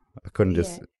done. I couldn't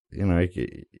just,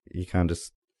 you can't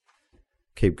just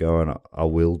keep going, I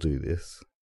will do this.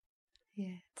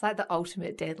 Yeah. It's like the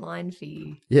ultimate deadline for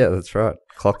you. Yeah, that's right.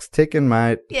 Clock's ticking,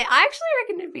 mate. Yeah, I actually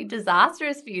reckon it'd be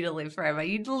disastrous for you to live forever.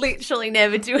 You'd literally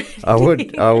never do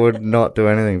anything. I would not do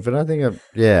anything, but I think,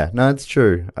 it's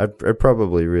true. It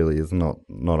probably really is not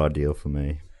ideal for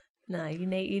me. No, you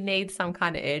need some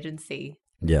kind of urgency.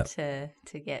 Yeah. To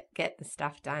get the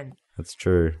stuff done. That's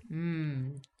true.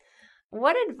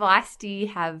 What advice do you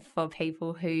have for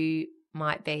people who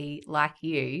might be like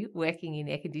you, working in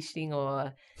air conditioning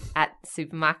or at the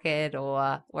supermarket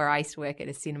or where I used to work at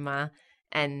a cinema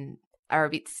and are a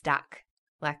bit stuck?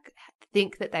 Like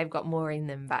think that they've got more in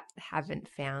them but haven't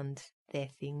found their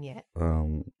thing yet.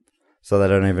 So they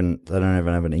don't even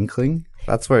have an inkling.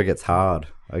 That's where it gets hard,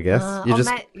 I guess. You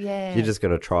just got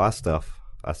to try stuff,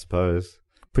 I suppose.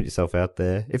 Put yourself out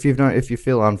there. If you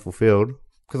feel unfulfilled,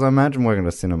 because I imagine working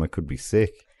at a cinema could be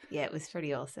sick. Yeah, it was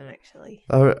pretty awesome actually.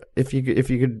 If you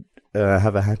could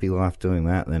have a happy life doing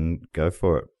that, then go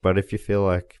for it. But if you feel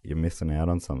like you're missing out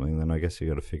on something, then I guess you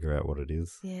got to figure out what it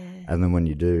is. Yeah. And then when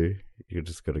you do, you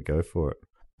just got to go for it.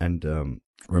 And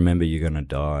remember, you're gonna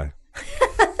die.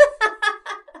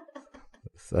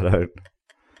 So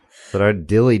don't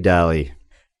dilly dally.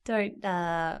 Don't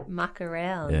muck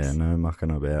around. Yeah, no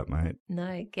mucking about, mate.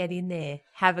 No, get in there.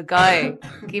 Have a go.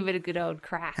 Give it a good old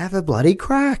crack. Have a bloody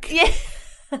crack. Yeah.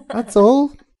 That's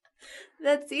all.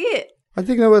 That's it. I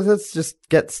think let's just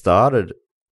get started.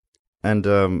 And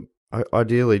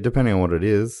ideally, depending on what it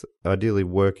is, ideally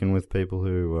working with people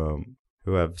who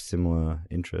have similar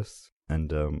interests.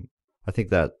 And I think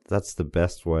that's the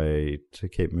best way to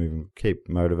keep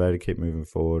motivated, keep moving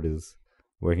forward is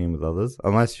working with others.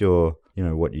 Unless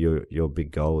what your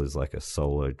big goal is like a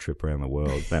solo trip around the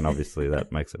world, then obviously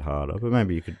that makes it harder. But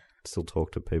maybe you could still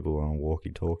talk to people on a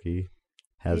walkie-talkie.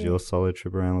 How's your solo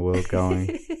trip around the world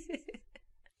going?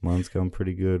 Mine's going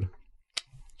pretty good.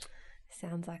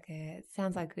 Sounds like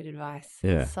good advice.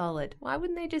 Yeah. Solid. Why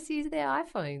wouldn't they just use their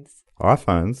iPhones?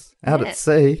 iPhones? Out at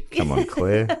sea? Come on,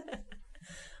 Claire.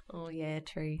 Oh, yeah,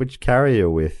 true. Which carrier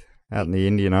with? Out in the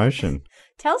Indian Ocean.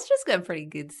 Telstra's got pretty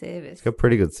good service. It's got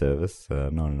pretty good service.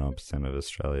 99% of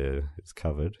Australia is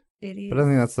covered. It is. But I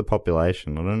think that's the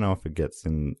population. I don't know if it gets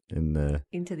into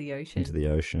the ocean. Into the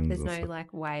ocean. There's no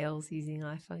like whales using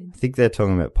iPhones. I think they're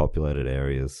talking about populated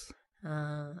areas.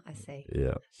 I see.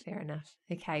 Yeah. Fair enough.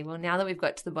 Okay, well, now that we've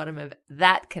got to the bottom of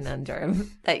that conundrum,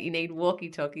 that you need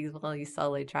walkie-talkies while you're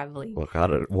solo travelling. Look,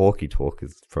 walkie-talk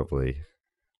is probably...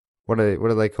 What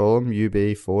do they call them?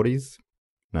 UB40s?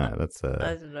 No, that's a...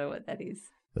 I don't know what that is.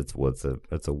 It's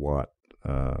a white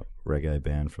reggae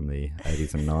band from the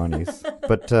 80s and 90s.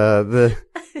 But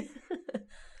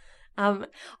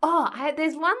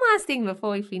there's one last thing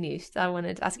before we finish that I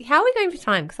wanted to ask you. How are we going for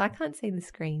time? Because I can't see the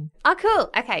screen. Oh, cool.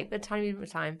 Okay, the tiny bit of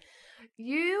time.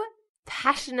 You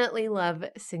passionately love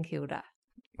St Kilda.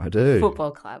 I do.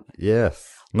 Football club. Yes.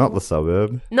 Not the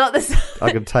suburb. Not the suburb.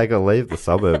 I could take or leave the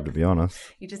suburb, to be honest.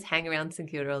 You just hang around St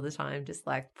Kilda all the time, just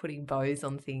like putting bows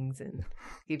on things and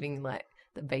giving like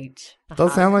the beach.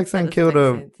 Does sound like St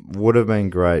Kilda would have been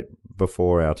great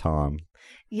before our time.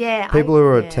 Yeah. People who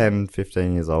are 10,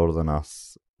 15 years older than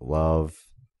us love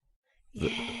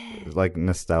like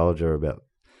nostalgia about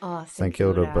St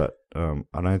Kilda, but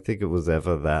I don't think it was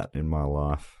ever that in my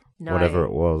life. No, whatever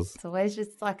it was. It's always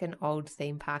just like an old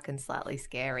theme park and slightly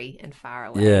scary and far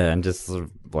away. Yeah, and just sort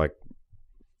of like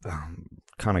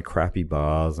kind of crappy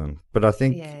bars, but I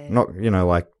think Yeah. not,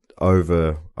 like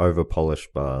over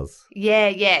polished bars. Yeah,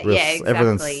 Real exactly.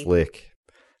 Everything's slick.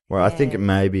 Well, I think Yeah.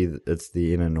 maybe it's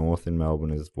the inner north in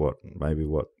Melbourne is what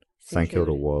St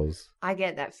Kilda was. I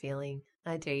get that feeling.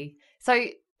 I do. So,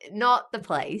 not the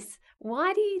place.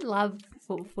 Why do you love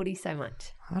footy so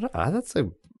much? I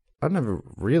never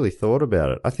really thought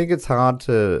about it. I think it's hard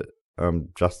to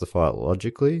justify it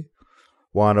logically.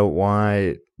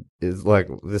 Why is like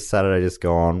this Saturday just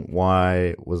gone?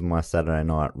 Why was my Saturday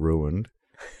night ruined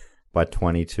by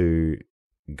 22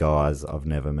 guys I've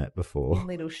never met before? In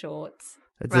little shorts.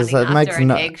 It Running after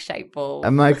an egg-shaped ball.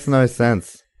 It makes no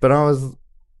sense. But I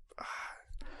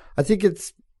think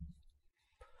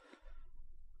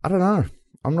I don't know.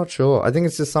 I'm not sure. I think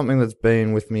it's just something that's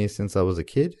been with me since I was a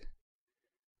kid.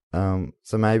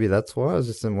 So maybe that's why. It's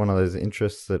just one of those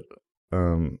interests that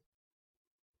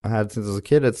I had since I was a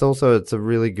kid. It's a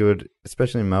really good,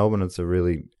 especially in Melbourne, it's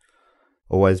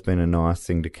always been a nice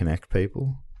thing to connect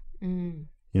people. Mm.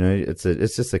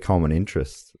 It's just a common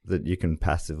interest that you can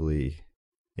passively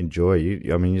enjoy.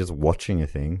 You're just watching a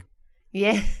thing.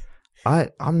 Yeah.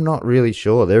 I'm not really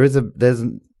sure.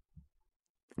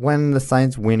 When the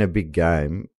Saints win a big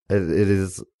game,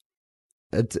 it's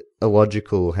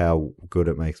illogical how good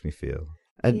it makes me feel.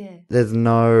 And there's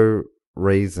no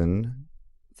reason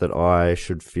that I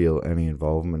should feel any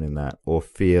involvement in that or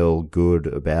feel good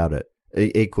about it.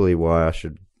 Equally, why I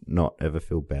should not ever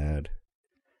feel bad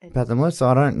about them. So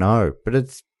I don't know, but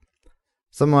it's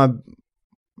some of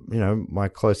my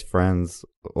close friends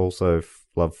also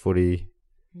love footy.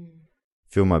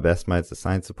 Feel my best mates are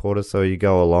Saints supporters, so you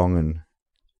go along and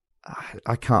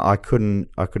I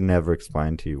could never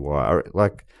explain to you why.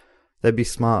 There'd be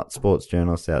smart sports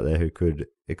journalists out there who could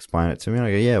explain it to me. And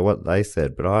I go, yeah, what they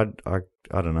said, but I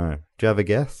don't know. Do you have a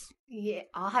guess? Yeah,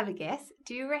 I'll have a guess.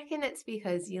 Do you reckon it's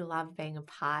because you love being a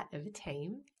part of a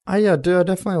team? Oh yeah, I do. I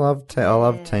definitely love I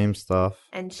love team stuff.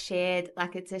 And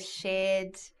it's a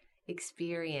shared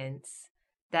experience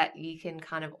that you can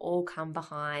kind of all come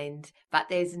behind, but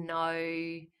there's no,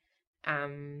 you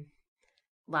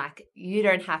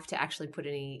don't have to actually put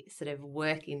any sort of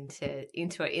work into it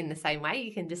in the same way.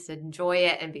 You can just enjoy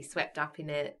it and be swept up in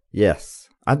it. Yes.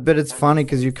 But it's funny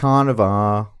because you kind of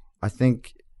are. I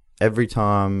think every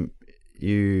time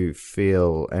you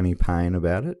feel any pain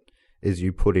about it is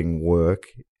you putting work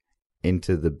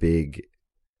into the big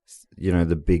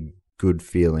good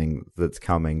feeling that's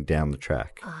coming down the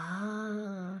track.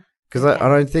 Because I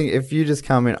don't think if you just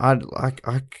come in,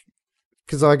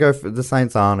 because I go for the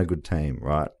Saints aren't a good team,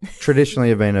 right? Traditionally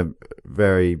have been a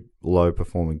very low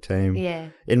performing team. Yeah.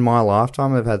 In my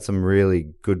lifetime, they've had some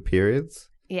really good periods.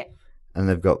 Yeah. And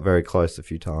they've got very close a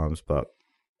few times, but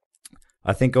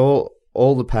I think all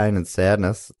the pain and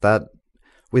sadness that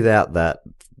without that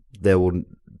the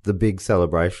big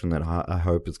celebration that I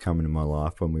hope is coming in my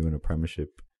life when we win a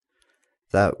premiership,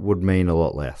 that would mean a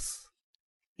lot less.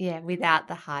 Yeah, without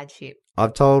the hardship.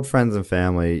 I've told friends and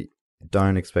family,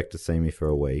 don't expect to see me for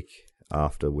a week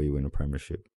after we win a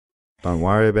premiership. Don't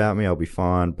worry about me, I'll be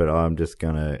fine, but I'm just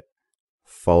going to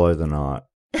follow the night.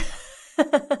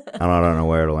 And I don't know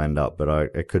where it'll end up,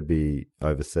 but it could be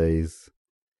overseas.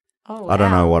 Oh, wow. I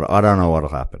don't know what'll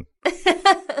happen.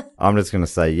 I'm just going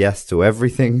to say yes to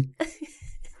everything,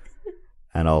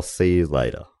 and I'll see you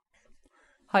later.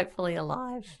 Hopefully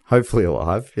alive. Hopefully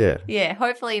alive, yeah. Yeah,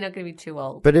 hopefully you're not going to be too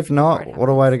old. But if not, what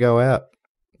a way to go out.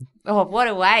 Oh, what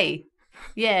a way.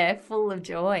 Yeah, full of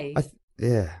joy. I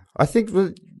think,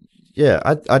 I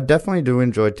definitely do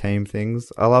enjoy team things.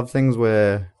 I love things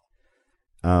where,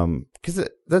 because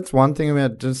that's one thing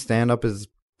about just stand-up is,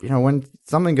 when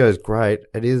something goes great,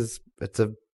 it's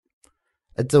a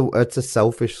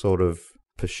selfish sort of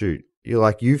pursuit.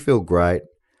 You feel great,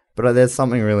 but there's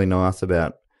something really nice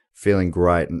about feeling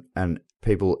great and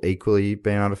people equally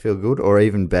being able to feel good or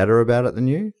even better about it than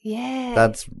you. Yeah.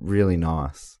 That's really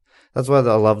nice. That's why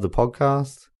I love the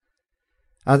podcast.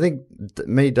 I think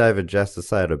me, David, just to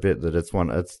say it a bit, that it's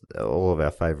all of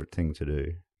our favourite thing to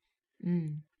do.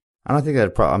 Mm. And I think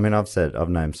I've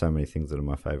named so many things that are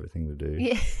my favourite thing to do.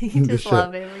 Yeah, you just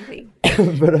love everything.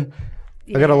 But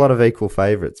I got a lot of equal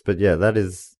favourites. But yeah, that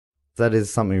is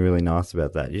something really nice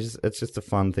about that. It's just a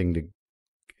fun thing to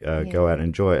go out and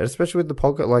enjoy, especially with the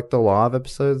podcast, like the live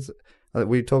episodes.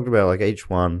 We talked about like each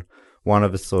one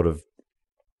of us sort of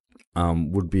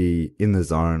would be in the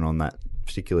zone on that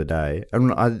particular day,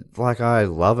 and I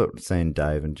love it seeing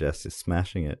Dave and Jess just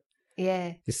smashing it.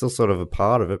 Yeah, you're still sort of a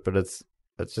part of it, but it's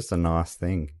just a nice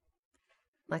thing,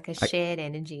 like a shared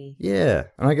energy. Yeah,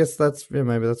 and I guess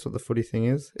maybe that's what the footy thing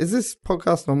is. Is this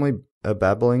podcast normally a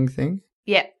babbling thing?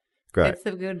 Yeah. Great. It's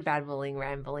the good babbling,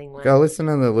 rambling one. Go listen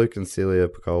to the Luke and Celia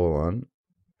Piccola one.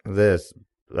 That's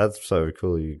so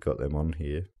cool you got them on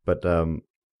here. But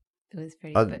It was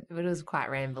pretty, but it was quite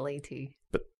rambly too.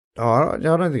 I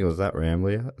don't think it was that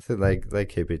rambly. I think they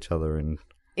keep each other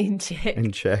in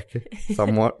check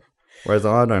somewhat. Whereas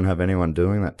I don't have anyone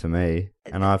doing that to me,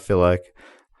 and I feel like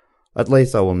at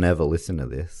least I will never listen to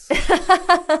this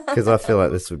because I feel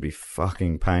like this would be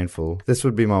fucking painful. This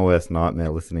would be my worst nightmare,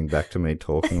 listening back to me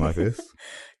talking like this.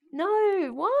 No,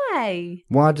 why?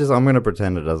 Why? I'm going to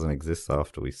pretend it doesn't exist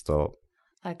after we stop.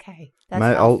 Okay, that's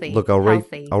Mate, healthy.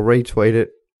 I'll retweet it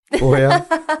for you,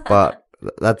 but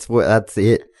that's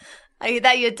it.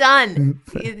 That you're done.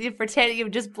 you pretend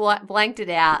you've just blanked it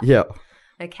out. Yeah.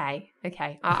 Okay.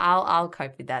 I'll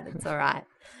cope with that. It's all right.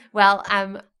 Well,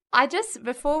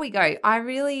 before we go,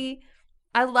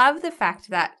 I love the fact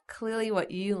that clearly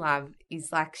what you love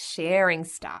is like sharing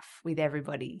stuff with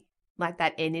everybody, like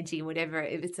that energy, whatever.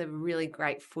 If it's a really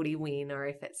great footy win, or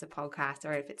if it's a podcast,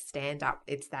 or if it's stand up,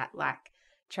 it's that like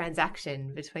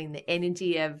transaction between the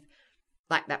energy of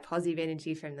like that positive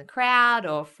energy from the crowd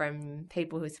or from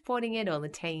people who are supporting it or the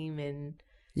team. And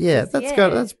yeah,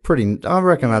 that's pretty, I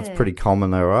reckon that's pretty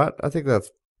common though, right? I think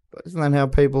isn't that how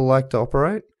people like to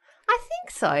operate? I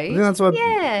think so. I think that's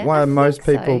why most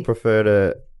people prefer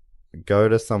to go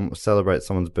to celebrate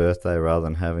someone's birthday rather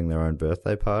than having their own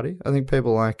birthday party. I think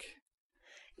people like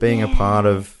being a part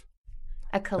of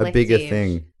a bigger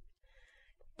thing.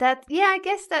 I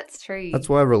guess that's true. That's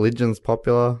why religion's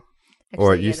popular. Actually,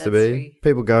 or it used to be. True.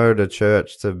 People go to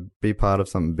church to be part of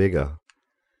something bigger.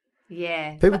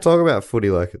 Yeah. People talk about footy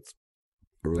like it's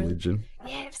a religion.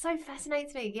 Yeah, it so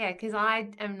fascinates me. Yeah, because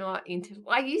I am not into.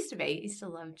 I used to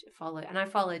love to follow, and I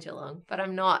follow Geelong, but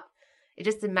I'm not. It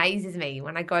just amazes me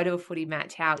when I go to a footy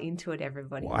match how into it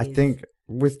everybody is. I think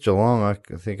with Geelong, I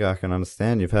think I can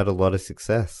understand. You've had a lot of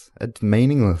success. It's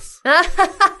meaningless.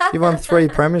 You won 3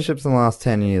 premierships in the last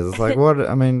 10 years. It's like, what?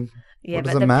 I mean. Yeah, what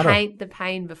but does it matter? The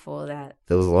pain before that.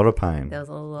 There was a lot of pain. There was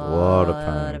a lot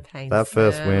of pain. That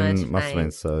first win must have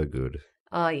been so good.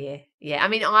 Oh, yeah. Yeah. I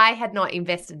mean, I had not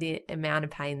invested the amount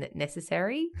of pain that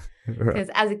necessary. Because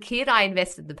as a kid, I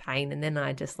invested the pain and then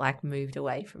I just like moved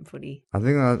away from footy. I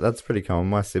think that's pretty common.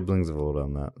 My siblings have all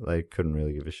done that. They couldn't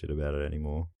really give a shit about it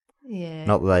anymore. Yeah.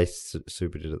 Not that they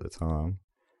super did at the time.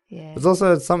 Yeah. It's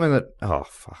also something that, oh,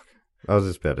 fuck. I was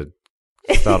just about to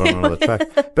start on another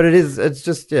track. But it's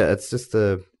just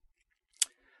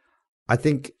I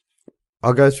think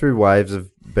I'll go through waves of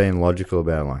being logical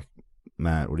about it, like,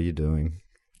 Matt, what are you doing?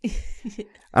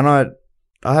 And I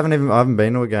haven't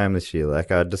been to a game this year.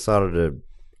 Like, I decided to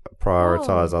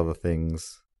prioritize other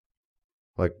things,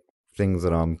 like things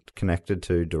that I'm connected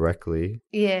to directly.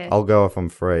 Yeah. I'll go if I'm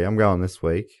free. I'm going this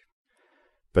week.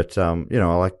 But,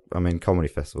 Comedy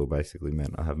Festival basically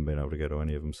meant I haven't been able to go to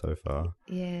any of them so far.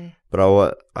 Yeah.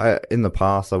 But in the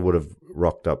past, I would have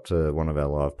rocked up to one of our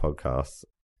live podcasts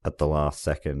at the last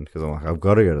second because I'm like, I've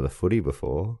got to go to the footy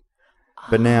before.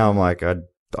 But now I'm like, I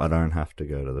don't have to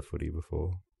go to the footy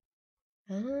before.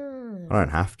 Oh. I don't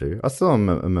have to. I still am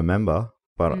a member,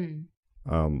 but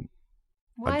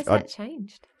why has that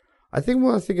changed? I think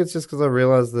it's just because I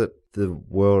realised that the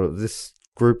world, this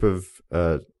group of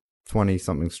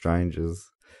 20-something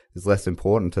strangers is less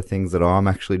important to things that I'm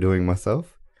actually doing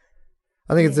myself.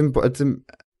 I think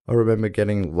I remember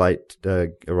getting late,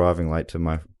 arriving late to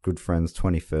my good friend's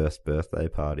 21st birthday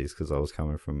parties because I was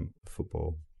coming from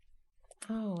football.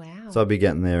 Oh, wow. So I'd be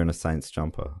getting there in a Saints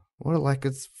jumper.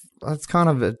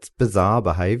 It's bizarre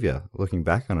behaviour looking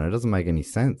back on it. It doesn't make any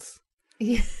sense.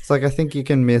 Yeah. It's like I think you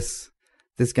can miss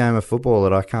this game of football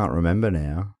that I can't remember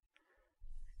now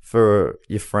for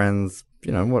your friends,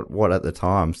 what at the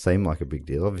time seemed like a big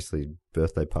deal. Obviously,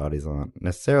 birthday parties aren't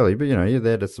necessarily, but, you're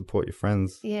there to support your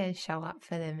friends. Yeah, show up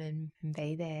for them and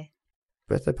be there.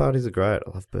 Birthday parties are great.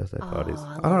 I love birthday parties.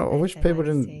 I wish people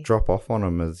didn't drop off on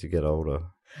them as you get older.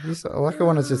 I like it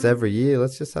when it's just every year.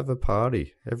 Let's just have a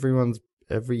party. Every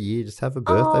year, just have a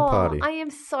birthday party. I am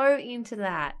so into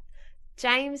that.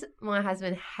 James, my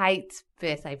husband, hates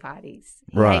birthday parties.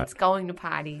 He hates going to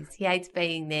parties. He hates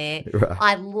being there. Right.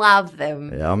 I love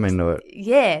them. Yeah, I'm into it.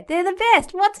 Yeah, they're the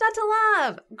best. What's not to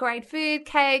love? Great food,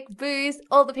 cake, booze,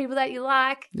 all the people that you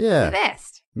like. Yeah. The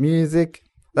best. Music.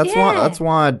 That's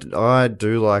why I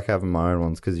do like having my own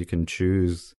ones, because you can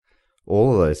choose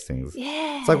all of those things.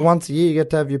 Yeah. It's like once a year you get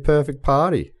to have your perfect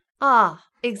party. Oh,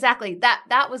 exactly.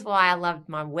 That was why I loved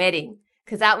my wedding,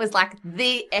 because that was like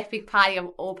the epic party of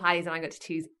all parties, and I got to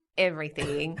choose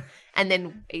everything and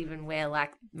then even wear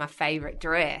like my favourite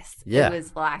dress. Yeah. It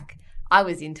was like, I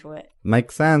was into it.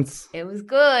 Makes sense. It was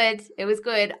good. It was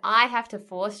good. I have to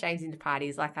force James into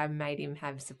parties like I made him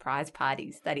have surprise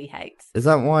parties that he hates. Is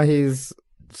that why he's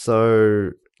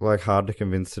so like hard to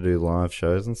convince to do live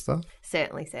shows and stuff?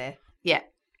 Certainly, sir. Yeah.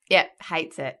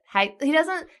 Hates it.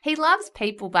 He loves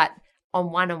people, but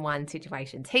on one-on-one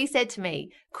situations. He said to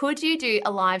me, could you do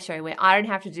a live show where I don't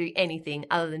have to do anything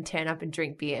other than turn up and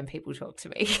drink beer and people talk to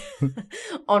me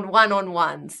on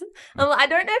one-on-ones? I'm like, I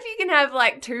don't know if you can have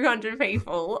like 200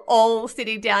 people all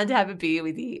sitting down to have a beer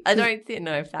with you. I don't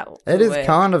know if that will It is work.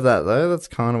 kind of that, though. That's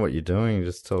kind of what you're doing.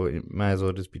 You may as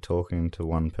well just be talking to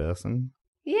one person.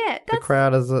 Yeah. The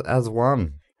crowd as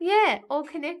one. Yeah, all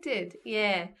connected.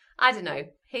 Yeah. I don't know.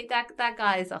 That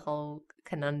guy is a whole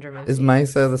conundrum. Is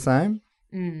Mesa the same?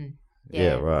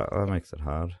 Yeah, right. That makes it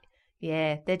hard.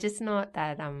 Yeah, they're just not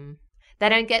that. They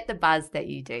don't get the buzz that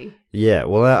you do. Yeah,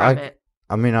 well, I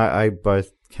I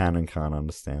both can and can't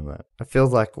understand that. It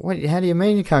feels like, what? How do you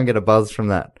mean you can't get a buzz from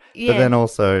that? Yeah. But then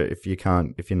also, if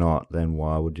you're not, then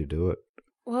why would you do it?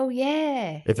 Well,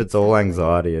 yeah. If it's all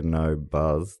anxiety and no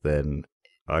buzz, then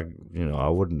I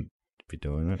wouldn't be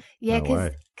doing it. Yeah,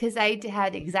 No because they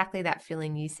had exactly that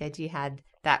feeling you said you had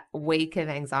that week of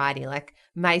anxiety. Like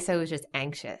Mesa was just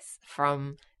anxious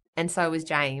and so was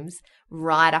James,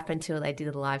 right up until they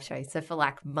did the live show. So for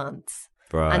like months.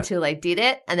 Right. Until they did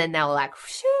it, and then they were like,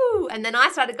 shoo, and then I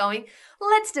started going,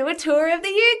 let's do a tour of the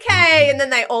UK, and then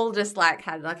they all just like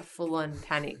had like a full-on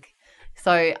panic.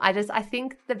 So I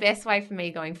think the best way for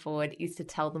me going forward is to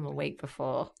tell them a week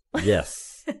before.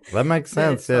 Yes, that makes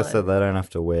sense. Yeah, so they don't have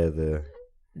to wear the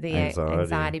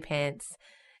anxiety pants.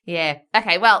 Yeah.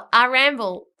 Okay, well, our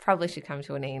ramble probably should come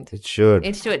to an end. It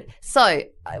should. So,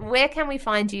 where can we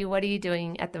find you? What are you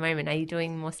doing at the moment? Are you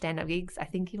doing more stand-up gigs? I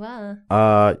think you are.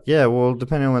 Yeah, well,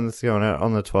 depending on when this is going out,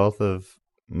 on the 12th of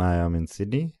May, I'm in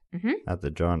Sydney at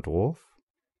the Giant Dwarf.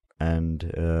 And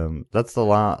that's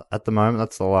at the moment,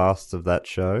 that's the last of that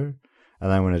show. And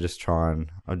then I'm going to just I'm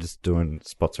just doing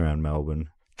spots around Melbourne,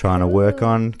 trying to work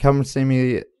on, come and see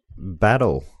me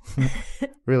battle,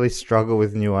 really struggle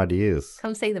with new ideas.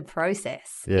 Come see the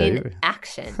process in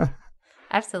action.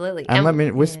 Absolutely. And let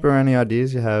me whisper any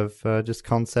ideas you have, just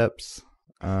concepts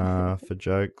for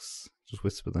jokes. Just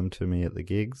whisper them to me at the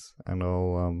gigs, and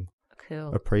I'll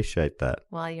appreciate that.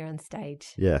 While you're on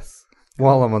stage. Yes.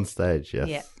 While I'm on stage, yes.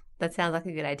 Yeah, that sounds like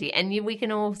a good idea. And we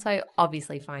can also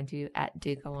obviously find you at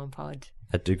Do Go On Pod.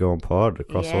 At Do Go On Pod,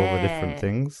 across all the different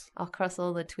things. Across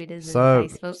all the Twitters and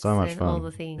Facebooks so much and fun. all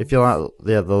the things. If you like,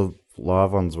 the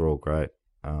live ones were all great.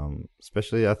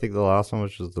 Especially, I think the last one,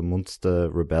 which was the Munster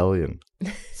Rebellion.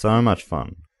 So much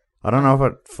fun. I don't know if I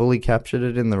fully captured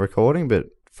it in the recording, but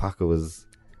fuck, it was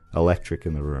electric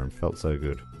in the room. Felt so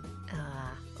good.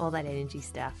 All that energy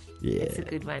stuff. Yeah. It's a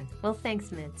good one. Well,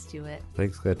 thanks, Matt Stewart.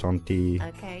 Thanks, Claire Tonti.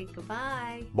 Okay,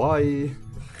 goodbye. Bye.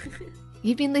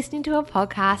 You've been listening to a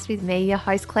podcast with me, your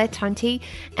host, Claire Tonti,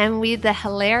 and with the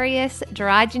hilarious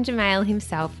dry ginger male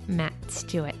himself, Matt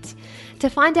Stewart. To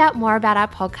find out more about our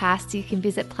podcast, you can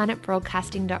visit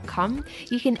planetbroadcasting.com.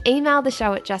 You can email the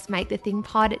show at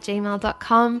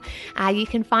justmakethethingpod@gmail.com. You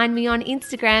can find me on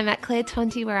Instagram at Claire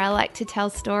Tonti, where I like to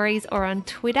tell stories, or on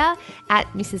Twitter at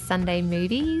Mrs. Sunday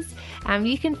Movies.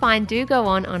 You can find Do Go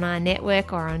On our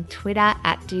network, or on Twitter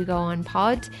at Do Go On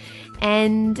Pod.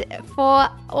 And for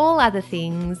all other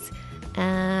things,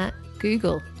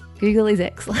 Google. Google is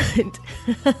excellent.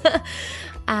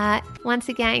 Once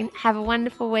again, have a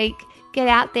wonderful week. Get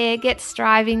out there, get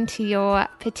striving to your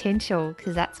potential,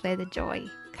 because that's where the joy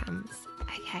comes.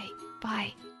 Okay,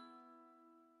 bye.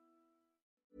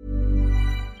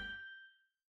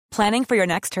 Planning for your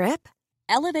next trip?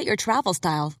 Elevate your travel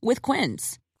style with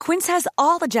Quince. Quince has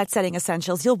all the jet-setting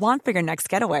essentials you'll want for your next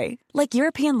getaway, like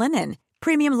European linen,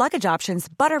 premium luggage options,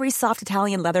 buttery soft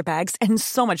Italian leather bags, and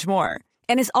so much more.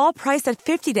 And is all priced at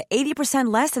 50 to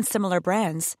 80% less than similar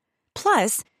brands.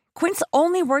 Plus, Quince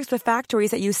only works with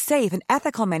factories that use safe and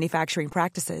ethical manufacturing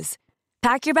practices.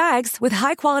 Pack your bags with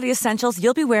high-quality essentials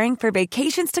you'll be wearing for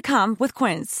vacations to come with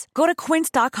Quince. Go to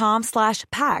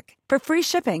quince.com/pack for free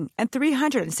shipping and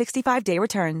 365-day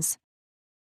returns.